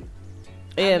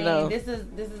this is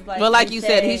like. But like you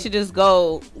said, he should just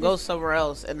go somewhere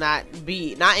else and not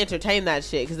entertain that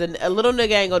shit. Because then a little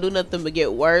nigga ain't gonna do nothing but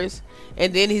get worse,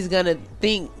 and then he's gonna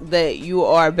think that you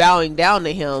are bowing down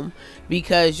to him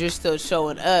because you're still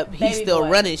showing up. He's still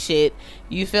running shit.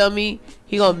 You feel me?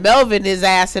 He gonna Melvin his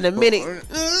ass in a minute.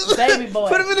 Baby boy.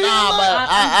 Put him in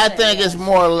I think it's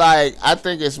more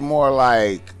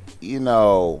like, you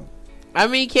know. I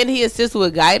mean, can he assist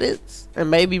with guidance and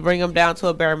maybe bring him down to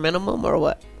a bare minimum or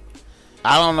what?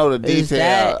 I don't know the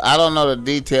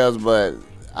details. But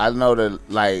I know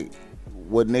that, like,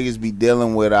 what niggas be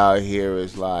dealing with out here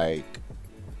is like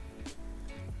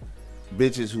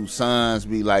bitches whose sons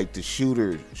be like the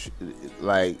shooters,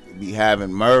 like be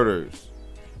having murders.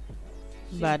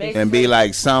 And be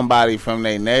like somebody from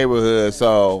their neighborhood.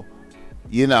 So,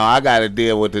 you know, I got to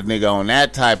deal with the nigga on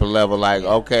that type of level. Like,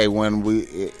 okay, when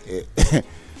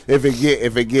if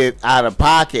it get out of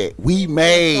pocket, we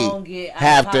may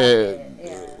have to.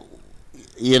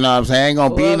 You know what I'm saying? Ain't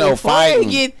gonna be no fighting.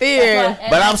 Get there.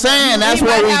 But I'm saying that's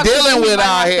what we dealing with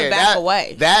out here.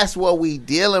 That's what we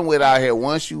dealing with out here.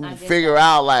 Once you figure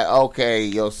out, like, okay,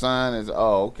 your son is,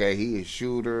 he a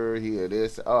shooter, he a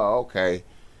this, okay.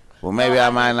 Well, maybe I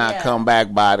might not come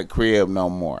back by the crib no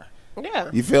more.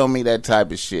 Yeah. You feel me? That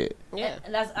type of shit. Yeah.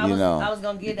 I was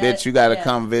going to get that. Bitch, you got to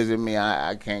come visit me.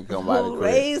 I can't come by the crib.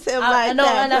 Raise him like that.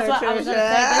 And that's what I was going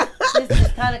to say. This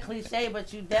is kind of cliche,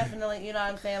 but you definitely, you know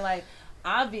what I'm saying? Like,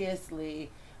 obviously,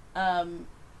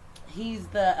 he's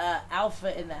the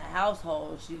alpha in the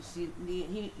household. He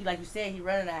like you said, he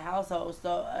running that household.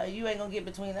 So you ain't gonna get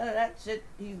between none of that shit.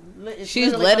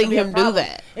 She's letting him do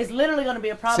that. It's literally gonna be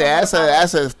a problem. See,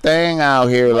 that's a thing out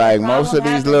here. Like most of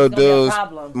these little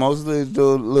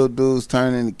dudes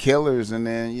turn into killers, and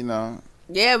then you know.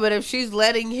 Yeah, but if she's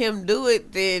letting him do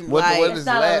it, then what is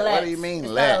let? What do you mean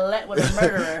it's let? Not a let with a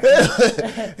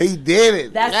murderer. He did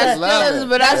it. That's love.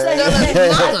 But that's still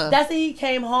his mama. That's when he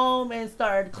came home and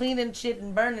started cleaning shit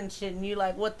and burning shit, and you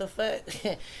like, what the fuck?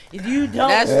 You don't.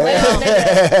 That's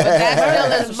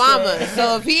still his mama.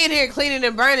 So if he in here cleaning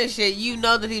and burning shit, you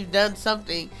know that he's done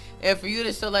something, and for you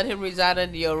to still let him reside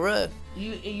under your roof.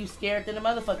 You scared to the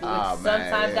motherfucker, which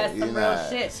sometimes that's some real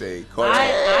shit. See,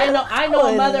 I know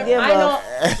a mother.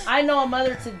 I know a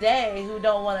mother today who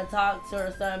don't want to talk to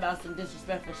her son about some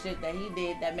disrespectful shit that he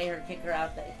did that made her kick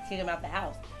him out the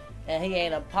house, and he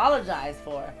ain't apologized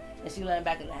for her, and she let him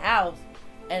back in the house,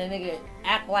 and the nigga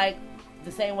act like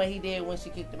the same way he did when she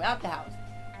kicked him out the house,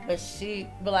 but she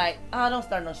be like, oh, don't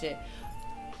start no shit.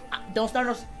 Don't start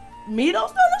no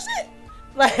shit.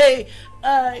 Like,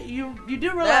 you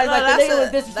do realize like the nigga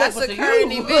was disrespectful to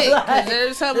you. Like,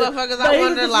 there's some motherfuckers I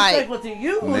wonder like. To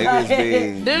you.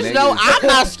 I'm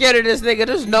not scared of this nigga.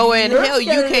 There's no way in hell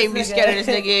you can't be scared of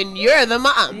this nigga, and you're the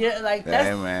mom. Yeah, like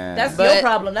that's your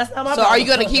problem. That's not my problem. So are you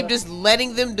gonna keep just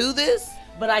letting them do this?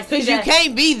 But I because you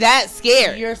can't be that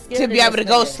scared, to be able to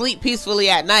go sleep peacefully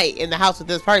at night in the house with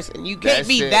this person. You can't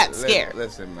be that scared.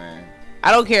 Listen, man.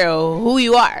 I don't care who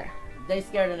you are. They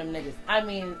scared of them niggas. I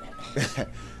mean,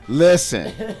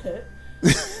 listen.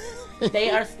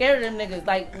 They are scared of them niggas.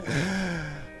 Like,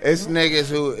 it's niggas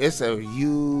who. It's a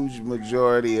huge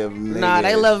majority of niggas. Nah,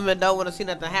 they love them and don't want to see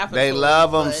nothing happen. They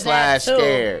love them /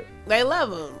 scared. They love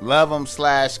them. Love them /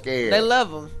 scared. They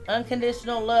love them.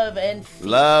 Unconditional love and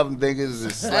love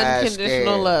niggas / scared.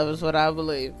 Unconditional love is what I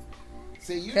believe.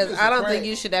 Because I don't think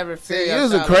you should ever fear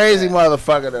yourself. You're a crazy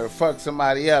motherfucker to fuck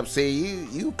somebody up. See,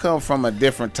 you come from a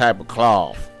different type of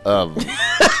cloth of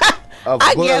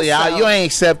bullying. So. You ain't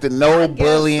accepted no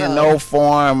bullying, no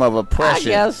form of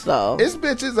oppression. I guess so. It's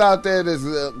bitches out there that's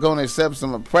gonna accept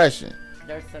some oppression.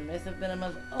 They're submissive than a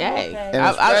mother. Oh, hey,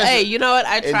 okay. Hey, you know what?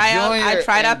 I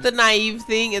tried out the naive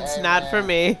thing. It's not for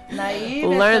me. Naive.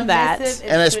 Learn that.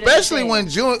 And especially when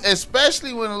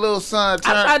a little son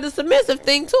turned. I tried the submissive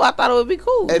thing too. I thought it would be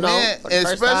cool. And then,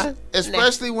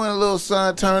 especially when a little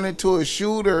son turned into a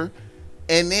shooter,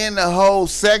 and then the whole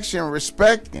section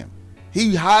respect him.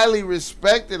 He highly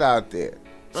respected out there.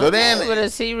 So then, but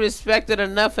is he respected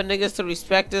enough for niggas to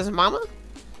respect his mama?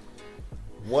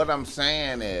 What I'm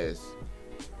saying is,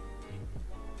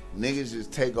 niggas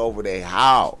just take over their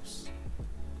house.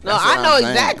 No, I know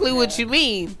exactly what you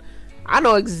mean. I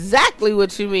know exactly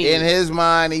what you mean. In his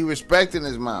mind, he respecting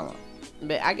his mama.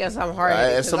 But I guess I'm hard.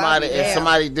 If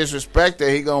somebody disrespect her,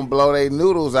 he gonna blow their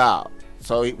noodles out.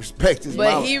 So he respects his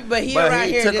mama. But he around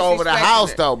here took over the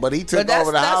house though. But he took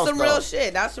over the house. That's some real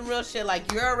shit. That's some real shit.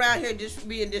 Like, you're around here just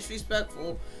being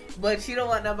disrespectful, but you don't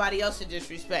want nobody else to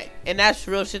disrespect. And that's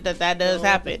real shit that does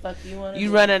happen.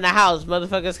 You run in the house,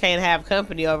 motherfuckers can't have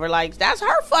company over. Like, that's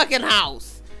her fucking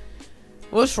house.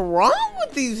 What's wrong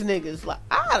with these niggas? Like,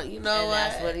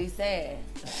 that's what he said.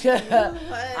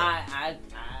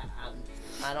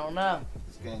 I don't know.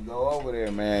 Can't go over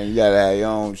there, man. You gotta have your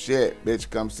own shit. Bitch,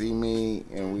 come see me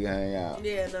and we hang out.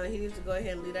 Yeah, no, he needs to go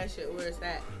ahead and leave that shit where it's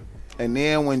at. And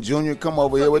then when Junior come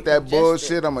over here with that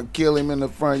bullshit, I'm gonna kill him in the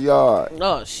front yard.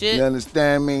 Oh, shit. You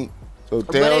understand me? So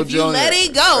tell But if Junior, you let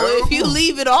it go, if you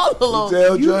leave it all alone,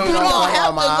 you don't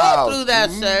have to go through that,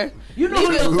 sir. You know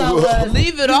who your son was.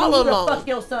 Leave it all alone. Fuck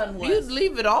your son was. You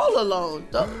leave it all alone.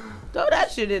 Throw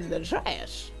that shit in the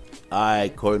trash. All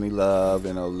right, Courtney Love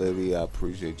and Olivia, I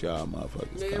appreciate y'all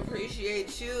motherfuckers. We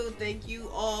appreciate you. Thank you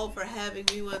all for having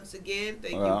me once again.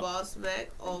 Thank you, Boss Mac.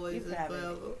 Always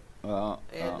available. Yeah,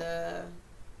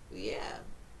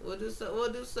 we'll do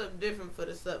something different for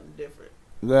the something different.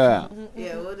 Yeah.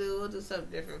 Yeah, we'll do something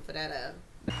different for that.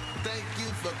 Thank you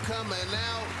for coming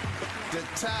out. The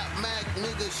Top Mac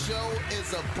Nigga Show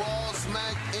is a Boss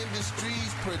Mac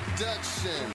Industries production.